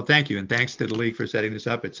 Oh, well, thank you. And thanks to the league for setting this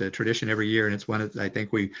up. It's a tradition every year, and it's one that I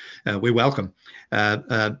think we welcome.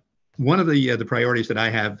 One of the priorities that I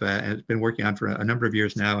have been working on for a number of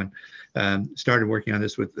years now, and started working on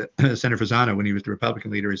this with Senator Fasano when he was the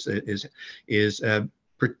Republican leader, is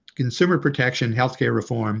consumer protection, healthcare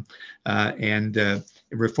reform, and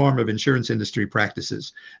reform of insurance industry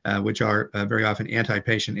practices, which are very often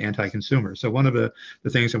anti-patient, anti-consumer. So one of the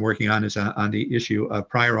things I'm working on is on the issue of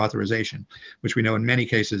prior authorization, which we know in many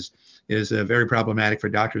cases is very problematic for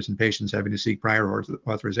doctors and patients having to seek prior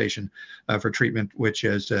authorization for treatment, which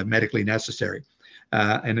is medically necessary.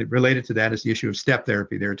 And related to that is the issue of step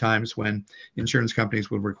therapy. There are times when insurance companies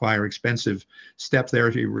will require expensive step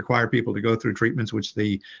therapy, require people to go through treatments which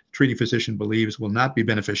the treating physician believes will not be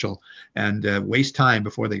beneficial, and waste time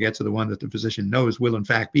before they get to the one that the physician knows will in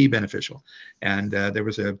fact be beneficial. And there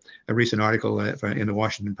was a recent article in the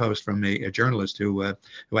Washington Post from a journalist who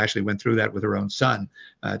actually went through that with her own son,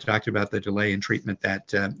 talked about the delay in treatment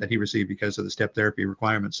that he received because of the step therapy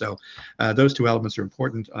requirements. So those two elements are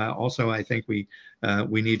important. Also, I think we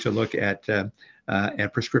need to look at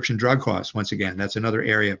prescription drug costs. Once again, that's another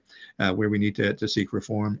area where we need to seek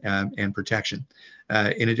reform and protection.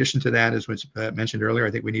 In addition to that, as was mentioned earlier,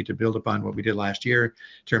 I think we need to build upon what we did last year in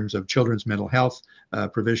terms of children's mental health,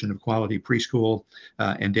 provision of quality preschool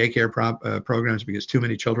and daycare programs, because too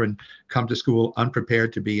many children come to school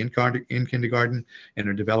unprepared to be in kindergarten and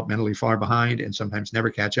are developmentally far behind and sometimes never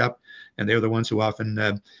catch up. And they're the ones who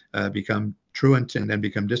often become truant and then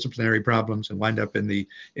become disciplinary problems and wind up in the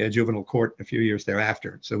juvenile court a few years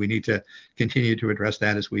thereafter. So we need to continue to address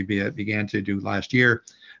that as we began to do last year.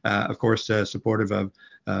 Of course, supportive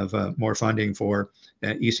of more funding for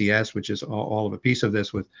ECS, which is all of a piece of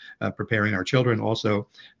this with preparing our children. Also,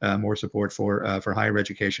 more support for higher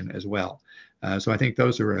education as well. So I think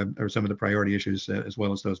those are some of the priority issues, as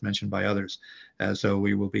well as those mentioned by others. So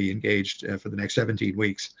we will be engaged for the next 17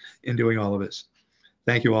 weeks in doing all of this.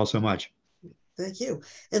 Thank you all so much. Thank you.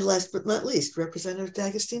 And last but not least, Representative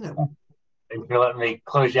D'Agostino. Thanks for letting me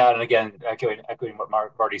close you out. And again, echoing what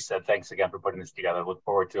Marty said, thanks again for putting this together. Look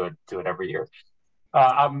forward to it every year.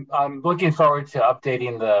 I'm looking forward to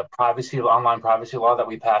updating the online privacy law that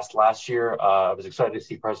we passed last year. I was excited to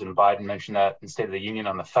see President Biden mention that in State of the Union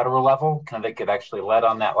on the federal level. Kind of they could actually led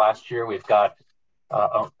on that last year. We've got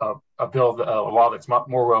a bill, a law that's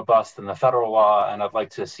more robust than the federal law, and I'd like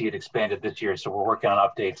to see it expanded this year. So we're working on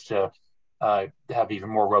updates to have even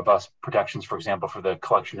more robust protections, for example, for the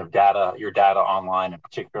collection of data, your data online, and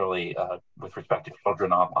particularly with respect to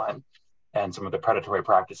children online, and some of the predatory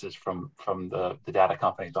practices from the data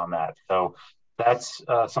companies on that. So that's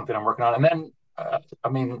something I'm working on. And then, I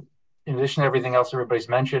mean, in addition to everything else everybody's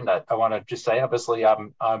mentioned, I want to just say, obviously,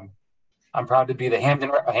 I'm proud to be the Hamden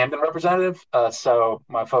representative. So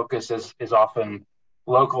my focus is often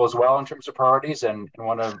local as well in terms of priorities. And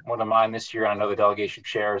one of mine this year, I know the delegation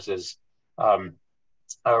shares, is trying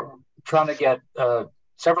to get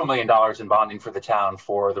several $1 million in bonding for the town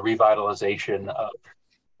for the revitalization of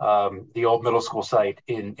the old middle school site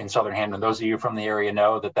in Southern Hamden. Those of you from the area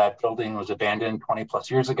know that building was abandoned 20 plus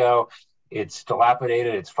years ago. It's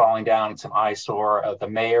dilapidated, it's falling down, it's an eyesore. The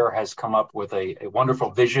mayor has come up with a wonderful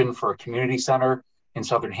vision for a community center in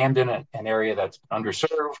Southern Hamden, an area that's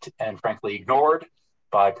underserved and frankly ignored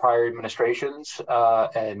by prior administrations.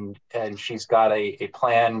 And she's got a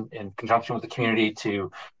plan in conjunction with the community to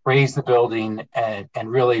raise the building and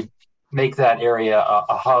really make that area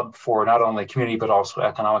a hub for not only community, but also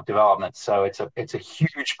economic development. So it's a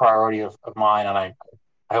huge priority of mine. And I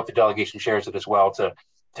hope the delegation shares it as well to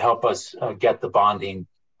help us get the bonding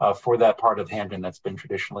for that part of Hamden that's been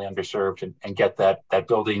traditionally underserved and get that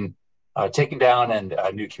building taken down and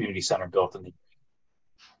a new community center built in the.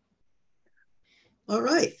 All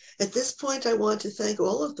right. At this point, I want to thank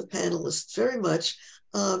all of the panelists very much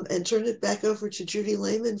and turn it back over to Judy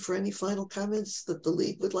Lehman for any final comments that the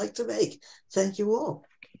League would like to make. Thank you all.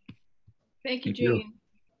 Thank you, Jean.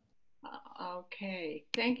 Okay.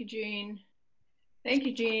 Thank you, Jean. Thank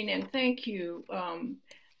you, Jean, and thank you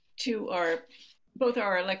to both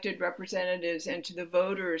our elected representatives and to the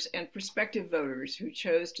voters and prospective voters who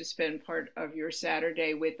chose to spend part of your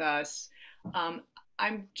Saturday with us.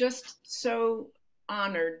 I'm just so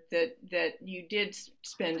honored that you did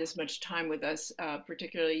spend as much time with us,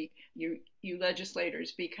 particularly you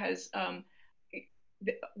legislators, because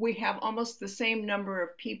we have almost the same number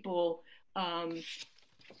of people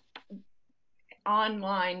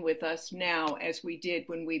online with us now as we did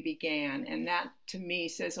when we began. And that to me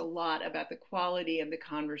says a lot about the quality of the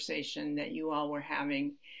conversation that you all were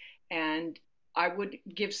having. And I would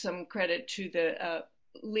give some credit to the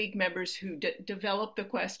League members who developed the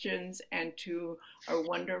questions and to our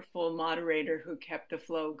wonderful moderator who kept the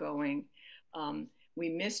flow going. We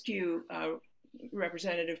missed you,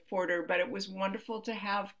 Representative Porter, but it was wonderful to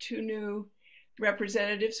have two new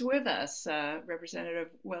representatives with us, Representative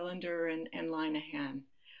Wellender and Linehan.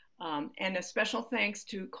 And a special thanks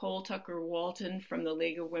to Cole Tucker Walton from the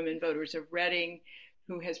League of Women Voters of Reading,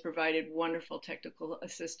 who has provided wonderful technical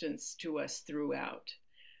assistance to us throughout.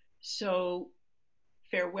 So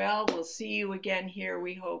farewell, we'll see you again here,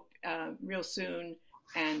 we hope, real soon,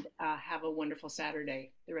 and have a wonderful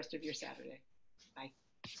Saturday, the rest of your Saturday. Bye.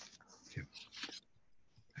 Thank you.